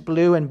winds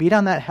blew and beat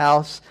on that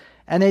house,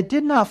 and it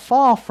did not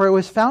fall, for it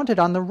was founded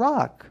on the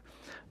rock.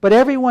 But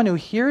everyone who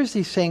hears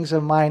these sayings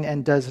of mine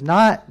and does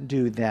not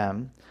do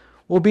them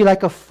will be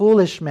like a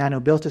foolish man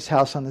who built his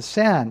house on the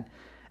sand.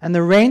 And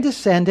the rain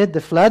descended, the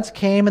floods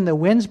came, and the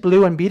winds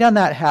blew and beat on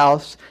that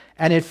house,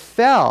 and it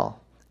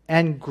fell,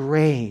 and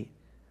great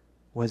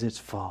was its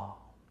fall.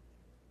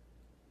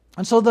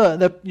 And so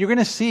you're going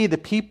to see the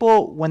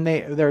people, when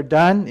they're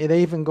done,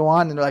 they even go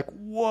on and they're like,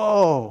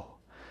 whoa,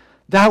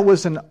 that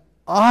was an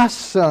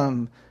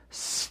awesome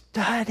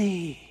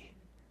study.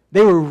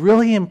 They were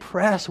really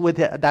impressed with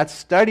that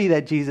study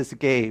that Jesus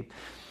gave.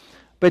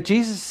 But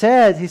Jesus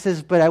says, he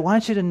says, but I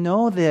want you to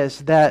know this,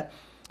 that,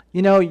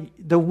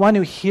 the one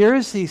who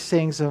hears these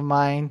things of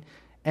mine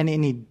and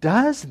he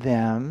does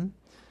them,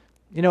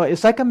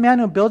 it's like a man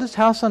who built his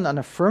house on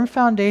a firm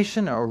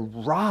foundation or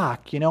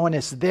rock, and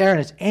it's there and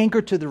it's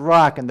anchored to the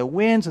rock, and the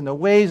winds and the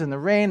waves and the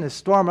rain and the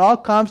storm, it all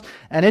comes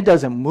and it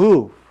doesn't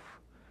move.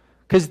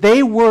 Because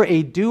they were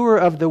a doer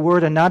of the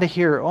word and not a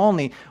hearer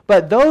only.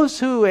 But those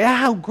who,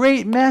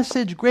 great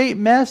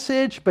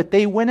message, but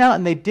they went out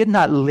and they did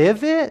not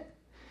live it,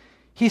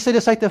 he said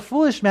it's like the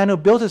foolish man who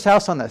built his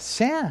house on the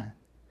sand.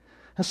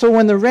 And so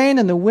when the rain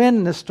and the wind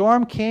and the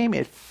storm came,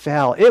 it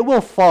fell. It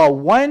will fall.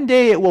 One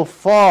day it will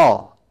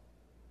fall.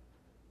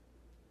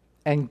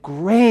 And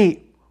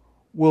great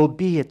will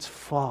be its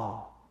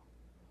fall.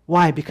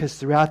 Why? Because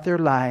throughout their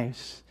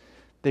lives,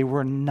 they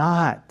were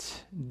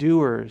not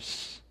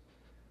doers.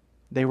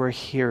 They were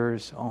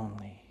hearers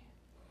only.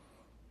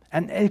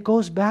 And it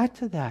goes back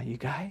to that, you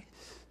guys.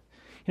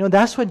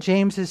 That's what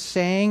James is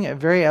saying.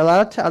 A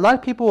lot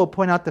of people will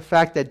point out the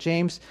fact that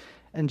James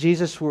and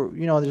Jesus were,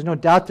 there's no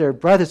doubt they're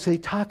brothers, so they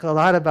talk a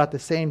lot about the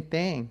same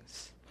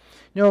things.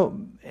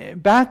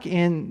 Back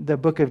in the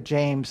book of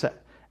James,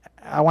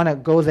 I want to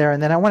go there,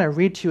 and then I want to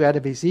read to you out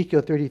of Ezekiel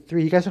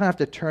 33. You guys don't have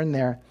to turn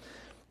there.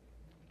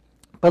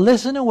 But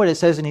listen to what it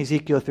says in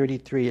Ezekiel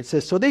 33. It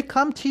says, "So they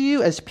come to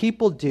you as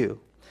people do.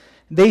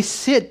 They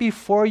sit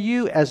before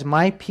you as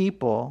my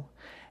people,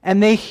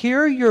 and they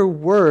hear your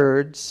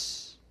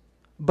words,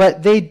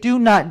 but they do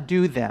not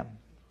do them.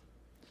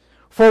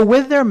 For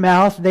with their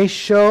mouth they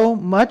show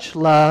much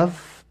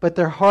love, but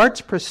their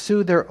hearts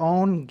pursue their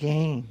own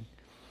gain.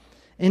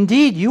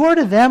 Indeed, you are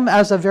to them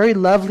as a very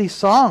lovely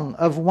song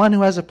of one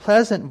who has a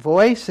pleasant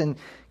voice and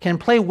can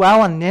play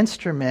well on an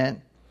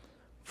instrument,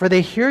 for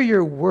they hear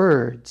your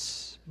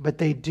words, but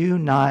they do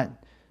not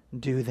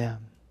do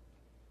them."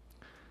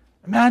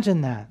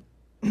 Imagine that.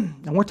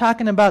 And we're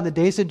talking about the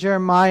days of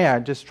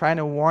Jeremiah, just trying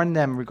to warn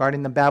them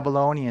regarding the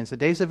Babylonians, the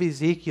days of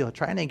Ezekiel,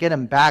 trying to get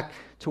them back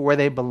to where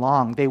they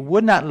belong. They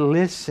would not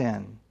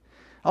listen.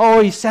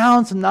 Oh, he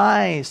sounds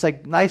nice,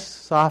 like nice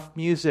soft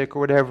music or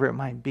whatever it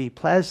might be,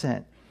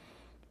 pleasant.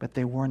 But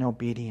they weren't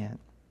obedient.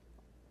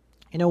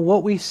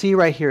 What we see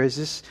right here is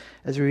this: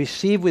 as we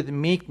receive with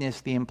meekness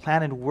the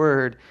implanted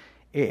word,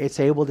 it's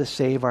able to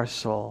save our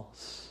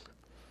souls.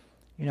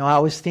 I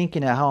was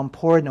thinking of how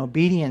important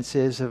obedience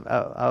is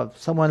of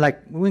someone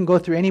like, we can go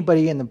through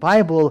anybody in the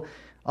Bible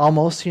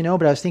almost, but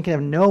I was thinking of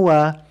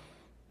Noah,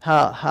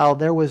 how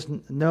there was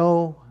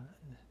no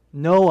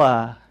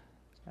Noah.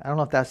 I don't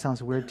know if that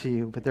sounds weird to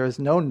you, but there was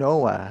no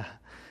Noah.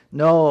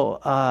 No,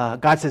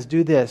 God says,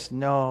 do this.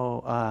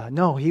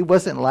 No, he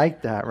wasn't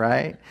like that,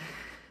 right?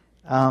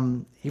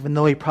 Even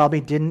though he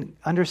probably didn't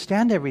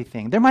understand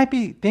everything. There might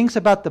be things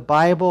about the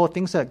Bible,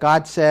 things that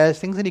God says,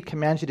 things that he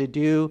commands you to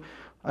do,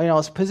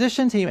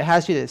 positions he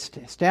has you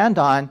to stand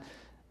on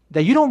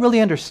that you don't really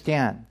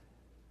understand.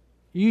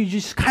 You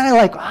just kind of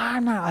like,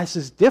 no, this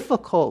is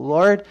difficult,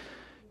 Lord.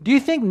 Do you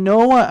think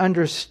Noah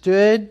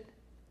understood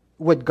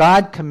what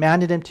God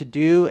commanded him to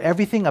do,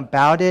 everything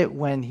about it,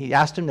 when he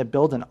asked him to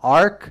build an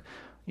ark,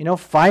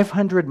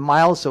 500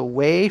 miles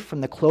away from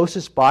the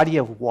closest body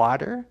of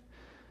water?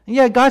 And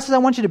yeah, God says, I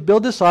want you to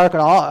build this ark,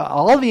 and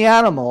all the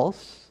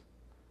animals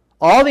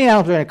are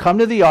going to come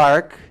to the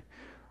ark,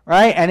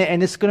 right?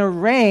 And it's going to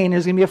rain.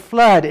 There's going to be a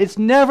flood. It's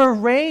never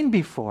rained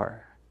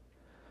before.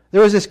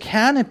 There was this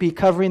canopy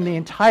covering the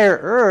entire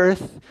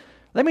earth.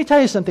 Let me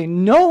tell you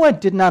something. Noah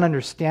did not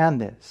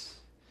understand this.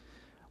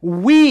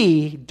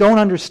 We don't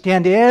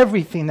understand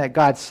everything that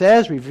God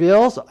says,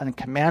 reveals, and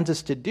commands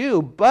us to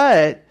do,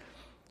 but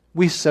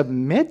we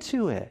submit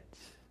to it.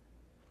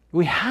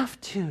 We have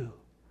to.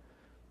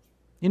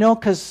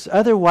 Because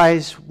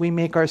otherwise we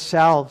make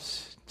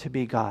ourselves to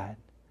be God.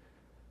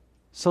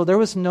 So there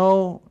was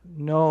no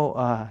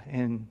Noah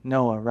in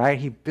Noah, right?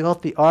 He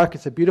built the ark.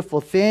 It's a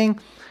beautiful thing.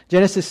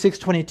 Genesis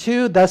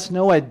 6:22, thus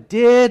Noah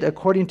did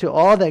according to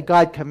all that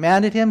God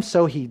commanded him,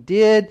 so he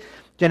did.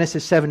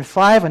 Genesis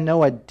 7:5, and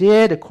Noah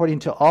did according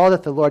to all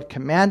that the Lord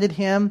commanded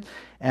him.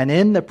 And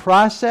in the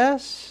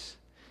process,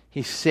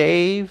 he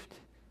saved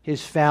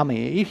his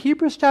family.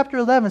 Hebrews chapter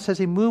 11 says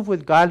he moved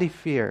with godly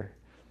fear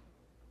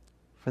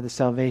for the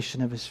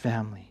salvation of his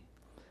family.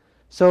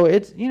 So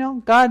it's,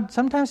 God,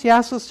 sometimes he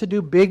asks us to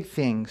do big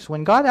things.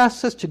 When God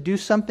asks us to do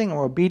something and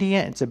we're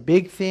obedient, it's a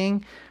big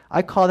thing.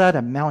 I call that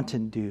a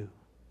Mountain Dew,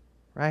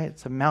 right?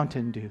 It's a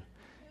Mountain Dew.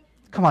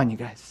 Come on, you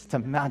guys. It's a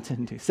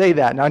Mountain Dew. Say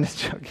that. No, I'm just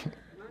joking.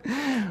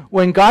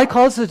 When God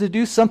calls us to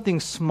do something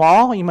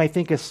small, you might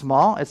think it's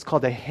small. It's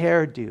called a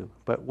hairdo.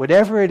 But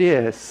whatever it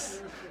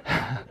is,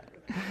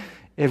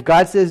 if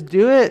God says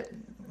do it,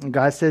 and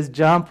God says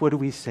jump, what do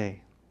we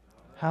say?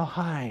 How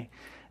high?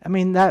 I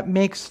mean, that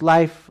makes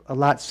life a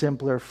lot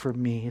simpler for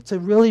me. It's a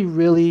really,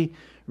 really,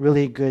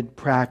 really good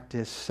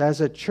practice.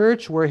 As a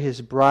church, we're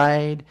his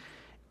bride.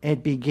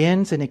 It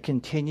begins and it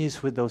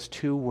continues with those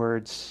two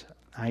words,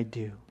 I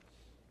do.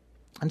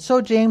 And so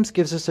James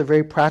gives us a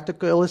very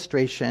practical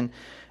illustration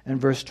in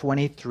verse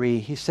 23.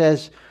 He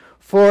says,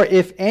 "For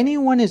if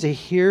anyone is a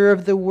hearer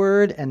of the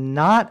word and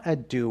not a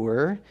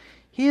doer,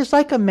 he is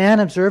like a man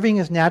observing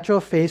his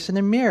natural face in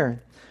a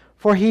mirror.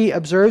 For he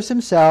observes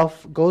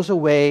himself, goes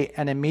away,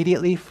 and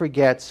immediately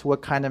forgets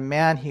what kind of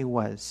man he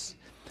was.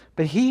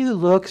 But he who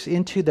looks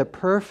into the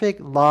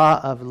perfect law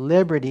of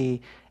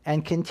liberty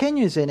and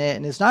continues in it,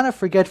 and is not a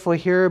forgetful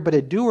hearer, but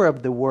a doer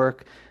of the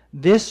work,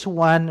 this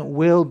one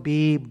will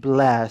be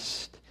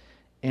blessed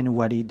in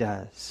what he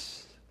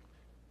does.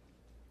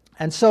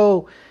 And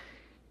so,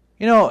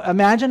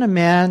 imagine a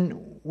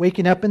man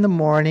waking up in the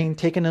morning,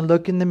 taking a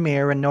look in the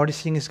mirror and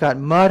noticing he's got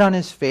mud on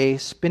his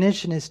face,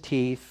 spinach in his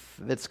teeth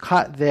that's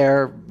caught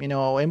there,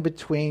 in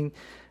between,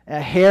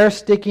 hair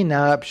sticking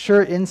up,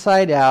 shirt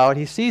inside out.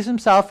 He sees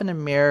himself in a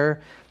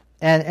mirror,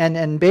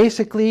 and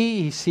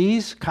basically he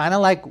sees kind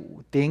of like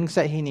things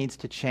that he needs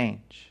to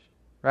change,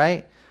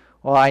 right?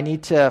 Well, I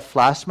need to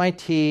floss my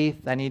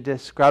teeth. I need to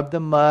scrub the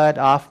mud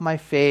off my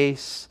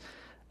face.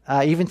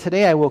 Even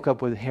today I woke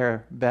up with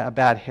a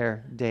bad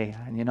hair day,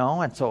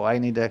 and so I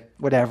need to,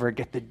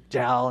 get the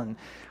gel and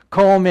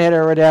comb it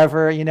or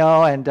whatever,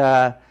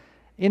 and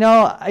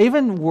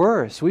even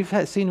worse.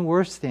 We've seen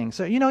worse things.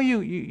 So,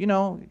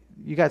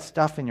 you got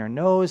stuff in your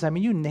nose. I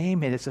mean, you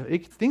name it.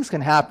 Things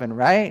can happen,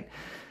 right?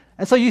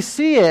 And so you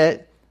see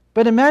it,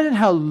 but imagine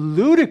how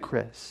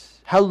ludicrous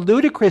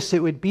it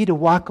would be to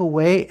walk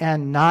away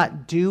and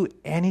not do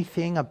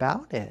anything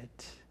about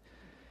it.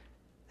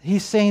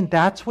 He's saying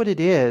that's what it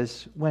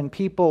is when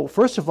people,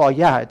 first of all,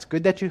 yeah, it's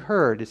good that you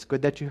heard. It's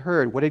good that you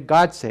heard. What did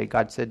God say?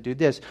 God said, do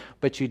this,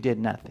 but you did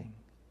nothing.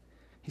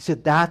 He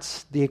said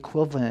that's the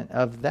equivalent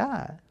of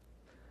that.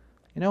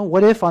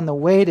 What if on the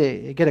way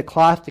to get a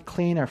cloth to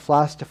clean or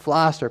floss to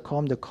floss or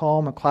comb to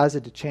comb, a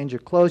closet to change your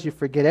clothes, you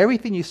forget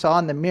everything you saw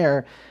in the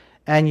mirror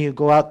and you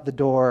go out the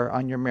door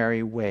on your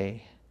merry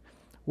way?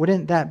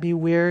 Wouldn't that be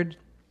weird?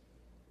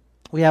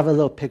 We have a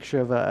little picture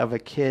of a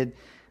kid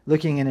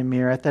looking in a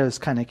mirror. I thought it was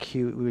kind of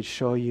cute. We would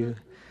show you.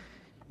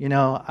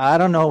 I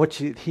don't know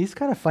he's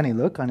got a funny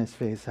look on his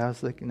face. I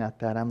was looking at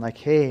that. I'm like,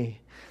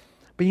 hey.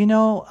 But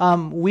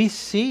we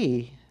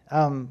see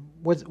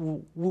what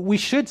we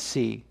should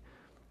see.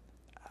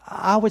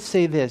 I would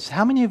say this.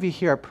 How many of you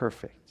here are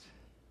perfect?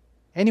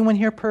 Anyone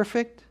here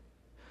perfect?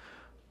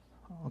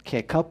 Okay,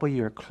 a couple of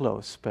you are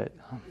close, but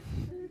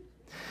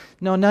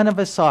no, none of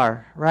us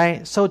are,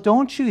 right? So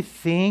don't you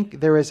think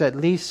there is at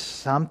least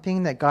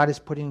something that God is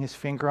putting his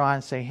finger on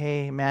and say,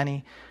 hey,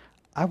 Manny,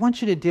 I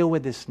want you to deal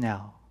with this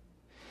now.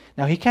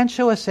 Now, he can't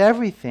show us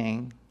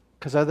everything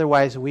because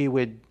otherwise we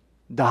would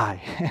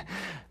die.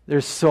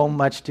 There's so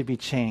much to be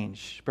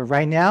changed. But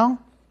right now,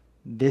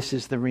 this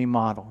is the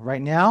remodel.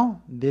 Right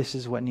now, this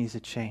is what needs to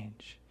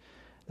change.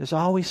 There's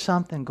always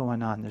something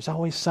going on. There's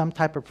always some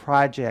type of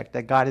project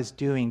that God is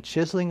doing,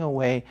 chiseling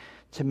away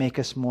to make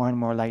us more and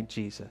more like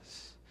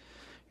Jesus.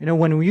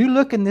 When you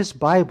look in this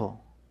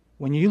Bible,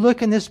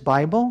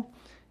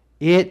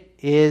 it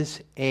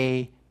is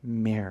a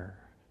mirror.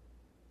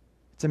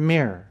 It's a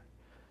mirror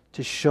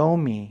to show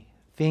me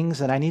things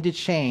that I need to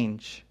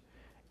change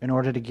in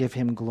order to give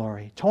him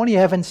glory. Tony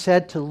Evans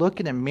said to look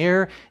in a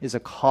mirror is a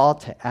call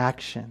to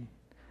action.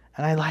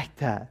 And I like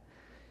that.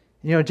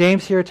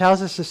 James here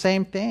tells us the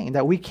same thing,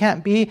 that we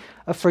can't be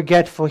a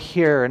forgetful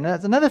hearer. And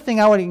that's another thing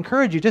I would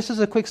encourage you, just as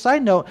a quick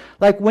side note,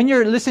 like when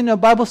you're listening to a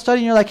Bible study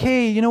and you're like,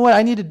 hey, you know what,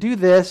 I need to do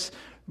this,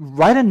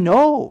 write a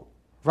note,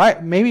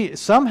 right? Maybe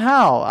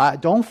somehow,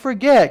 don't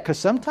forget, because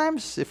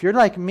sometimes if you're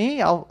like me,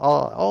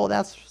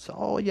 that's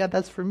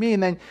for me.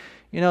 And then,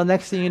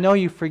 next thing you know,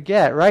 you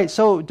forget, right?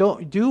 So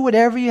don't do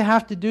whatever you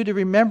have to do to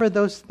remember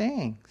those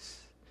things.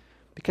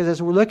 Because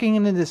as we're looking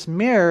into this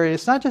mirror,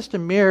 it's not just a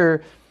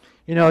mirror,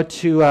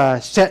 to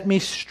set me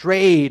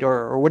straight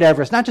or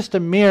whatever. It's not just a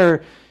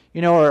mirror,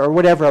 or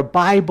whatever, a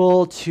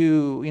Bible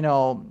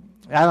to,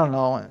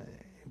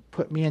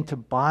 put me into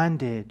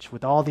bondage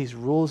with all these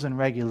rules and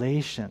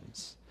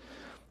regulations.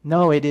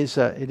 No, it is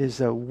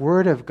a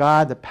word of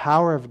God, the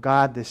power of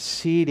God, the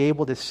seed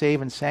able to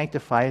save and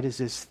sanctify. It is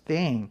this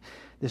thing,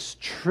 this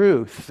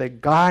truth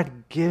that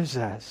God gives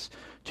us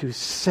to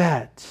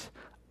set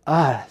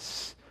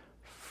us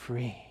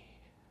free.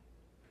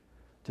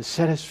 To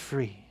set us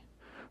free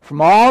from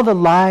all the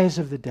lies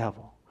of the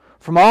devil,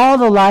 from all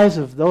the lies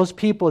of those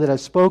people that have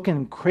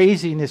spoken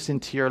craziness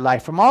into your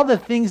life, from all the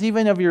things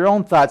even of your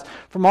own thoughts,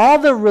 from all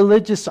the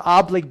religious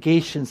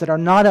obligations that are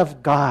not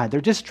of God. They're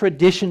just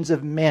traditions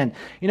of men.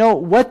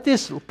 What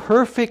this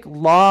perfect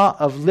law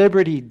of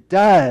liberty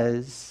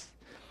does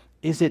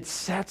is it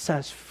sets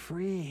us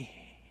free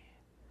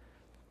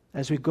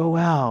as we go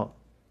out.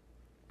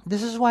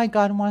 This is why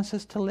God wants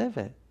us to live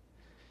it.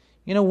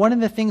 One of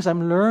the things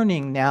I'm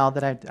learning now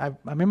that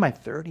I'm in my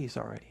 30s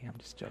already. I'm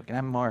just joking.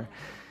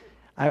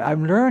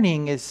 I'm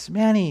learning is,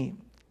 Manny,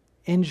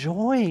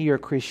 enjoy your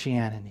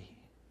Christianity.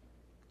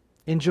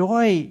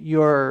 Enjoy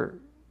your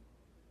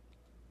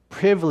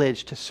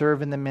privilege to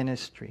serve in the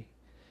ministry.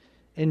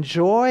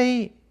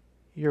 Enjoy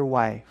your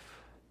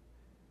wife.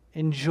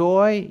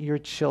 Enjoy your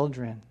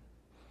children.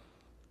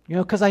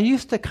 Because I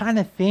used to kind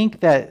of think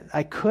that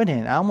I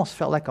couldn't. I almost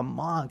felt like a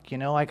monk.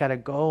 I got to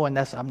go, and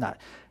I'm not.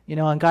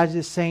 And God's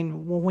just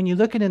saying, well, when you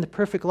look at it in the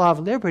perfect law of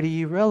liberty,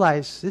 you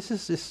realize this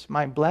is just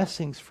my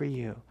blessings for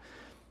you.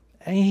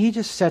 And he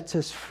just sets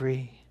us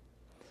free.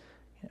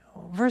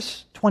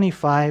 verse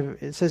 25,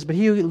 it says, "But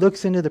he who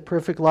looks into the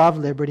perfect law of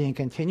liberty and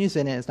continues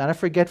in it is not a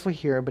forgetful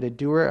hearer, but a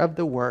doer of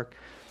the work.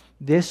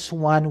 This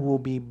one will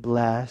be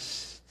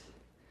blessed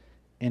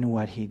in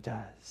what he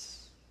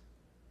does."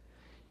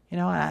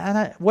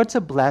 What's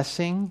a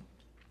blessing?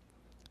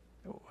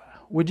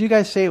 Would you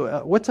guys say,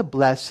 what's a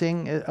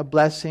blessing? A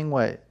blessing,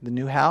 what? The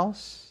new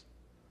house?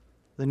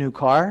 The new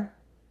car?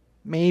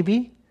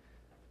 Maybe.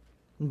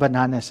 But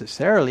not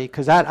necessarily,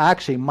 because that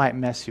actually might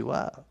mess you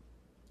up.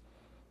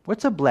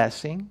 What's a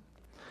blessing?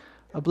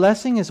 A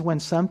blessing is when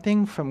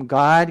something from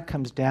God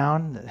comes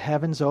down, the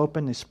heavens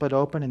open, they split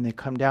open, and they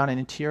come down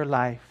into your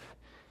life,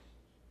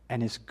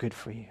 and it's good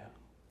for you.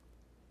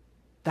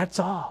 That's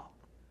all.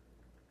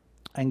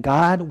 And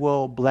God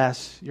will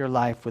bless your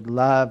life with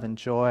love and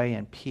joy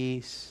and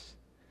peace,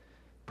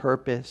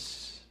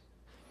 purpose.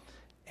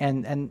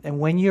 And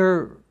when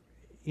you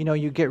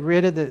get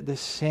rid of the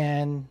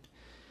sin,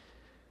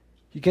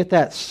 you get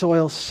that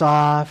soil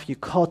soft, you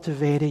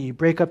cultivate it, you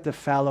break up the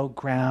fallow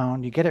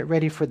ground, you get it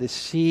ready for the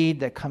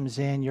seed that comes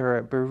in. You're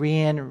a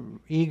Berean,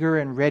 eager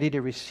and ready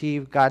to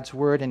receive God's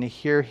word and to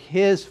hear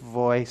His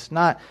voice,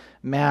 not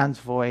man's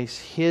voice,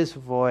 His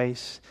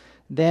voice.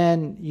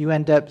 Then you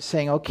end up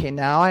saying, okay,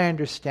 now I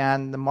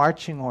understand the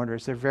marching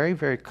orders. They're very,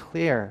 very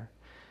clear.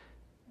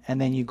 And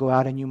then you go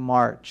out and you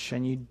march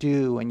and you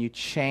do and you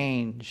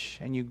change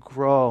and you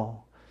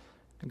grow.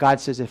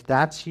 God says, if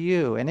that's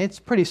you, and it's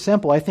pretty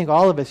simple, I think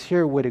all of us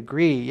here would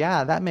agree,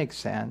 yeah, that makes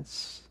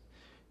sense.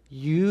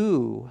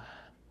 You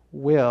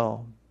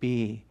will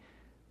be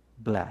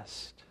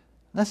blessed.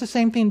 That's the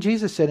same thing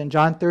Jesus said in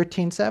John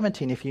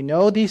 13:17. If you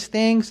know these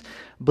things,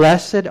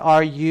 blessed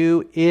are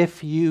you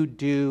if you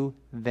do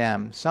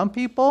them. Some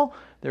people,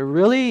 they're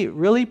really,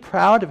 really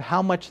proud of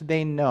how much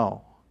they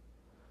know.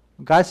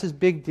 God says,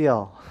 big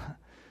deal.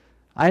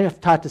 I have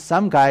talked to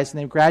some guys and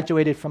they've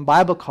graduated from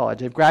Bible college.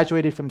 They've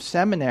graduated from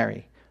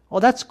seminary. Well,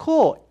 that's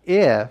cool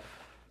if,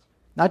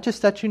 not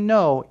just that you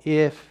know,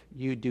 if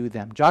you do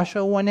them.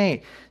 Joshua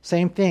 1:8,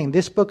 same thing.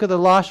 This book of the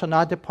law shall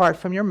not depart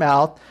from your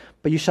mouth,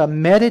 but you shall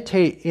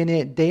meditate in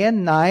it day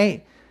and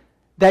night,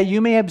 that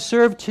you may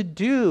observe to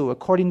do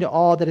according to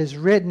all that is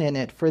written in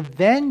it. For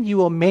then you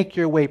will make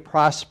your way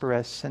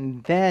prosperous,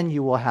 and then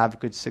you will have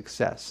good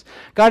success.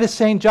 God is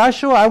saying,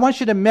 Joshua, I want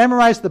you to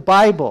memorize the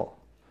Bible.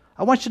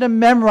 I want you to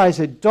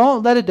memorize it.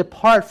 Don't let it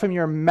depart from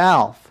your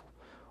mouth.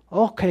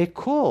 Okay,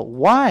 cool.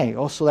 Why?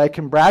 Oh, so that I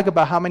can brag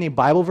about how many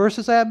Bible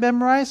verses I have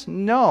memorized?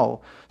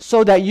 No.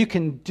 So that you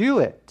can do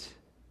it.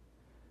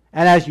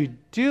 And as you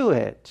do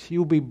it,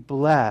 you'll be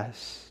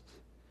blessed.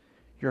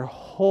 Your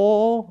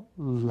whole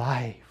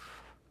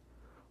life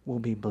will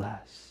be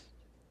blessed.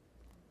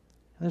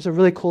 There's a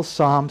really cool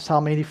psalm,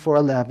 Psalm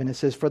 84:11. It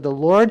says, "For the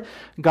Lord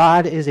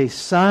God is a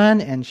sun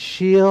and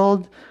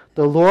shield.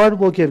 The Lord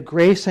will give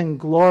grace and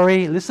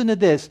glory." Listen to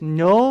this.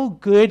 "No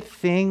good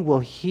thing will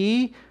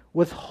He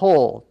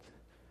withhold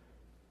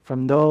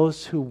from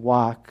those who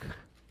walk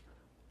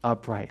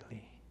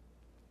uprightly."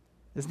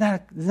 Isn't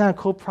that a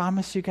cool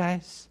promise, you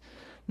guys?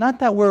 Not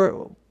that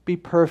we'll be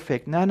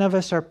perfect. None of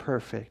us are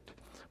perfect.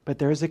 But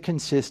there's a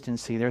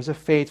consistency. There's a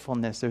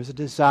faithfulness. There's a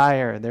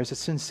desire. There's a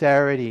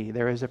sincerity.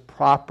 There is a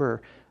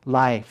proper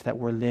life that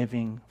we're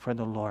living for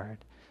the Lord.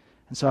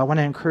 And so I want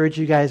to encourage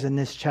you guys in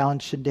this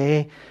challenge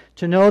today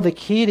to know the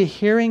key to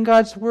hearing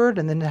God's word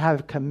and then to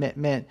have a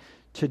commitment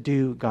to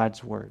do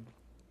God's word.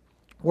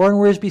 Warren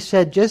Wiersbe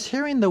said, just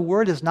hearing the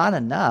word is not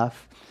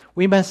enough.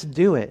 We must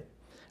do it.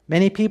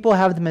 Many people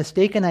have the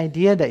mistaken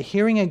idea that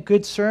hearing a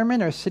good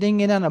sermon or sitting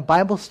in on a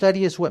Bible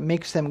study is what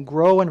makes them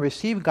grow and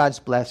receive God's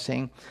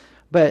blessing.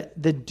 But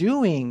the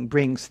doing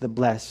brings the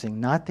blessing,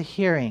 not the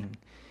hearing.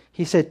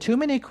 He said, too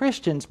many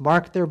Christians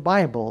mark their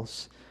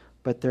Bibles,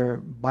 but their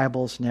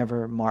Bibles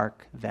never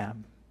mark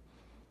them.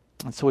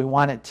 And so we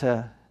wanted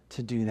to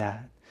do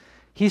that.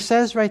 He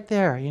says right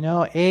there,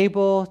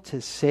 able to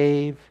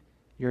save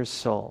your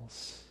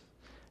souls.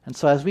 And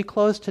so as we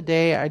close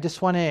today, I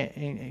just want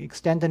to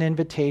extend an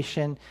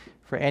invitation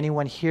for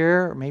anyone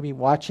here, or maybe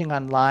watching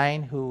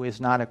online, who is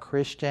not a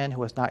Christian,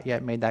 who has not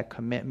yet made that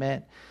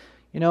commitment.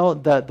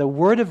 The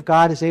Word of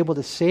God is able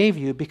to save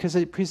you because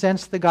it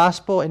presents the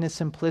gospel in its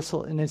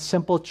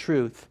simple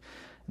truth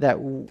that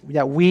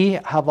we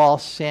have all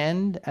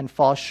sinned and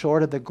fall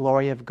short of the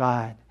glory of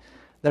God.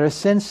 That our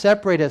sins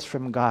separate us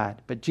from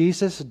God. But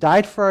Jesus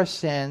died for our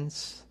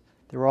sins.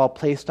 They were all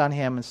placed on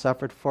Him and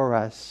suffered for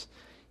us.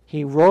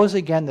 He rose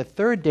again the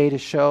third day to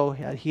show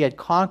He had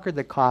conquered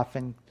the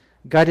coffin,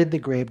 gutted the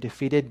grave,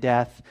 defeated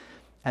death,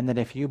 and that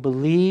if you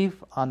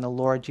believe on the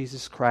Lord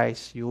Jesus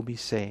Christ, you will be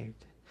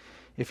saved.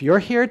 If you're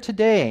here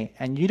today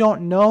and you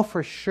don't know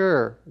for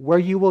sure where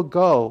you will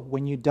go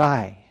when you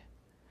die,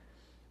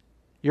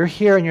 you're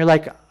here and you're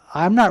like,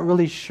 I'm not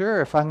really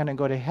sure if I'm going to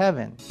go to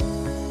heaven.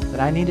 But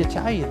I need to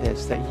tell you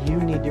this, that you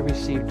need to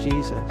receive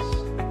Jesus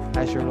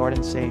as your Lord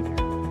and Savior.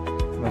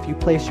 And if you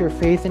place your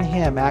faith in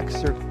Him, Acts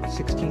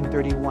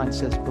 16:31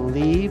 says,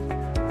 believe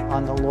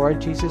on the Lord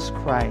Jesus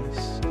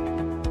Christ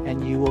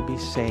and you will be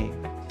saved.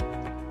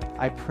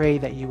 I pray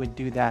that you would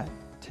do that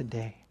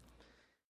today.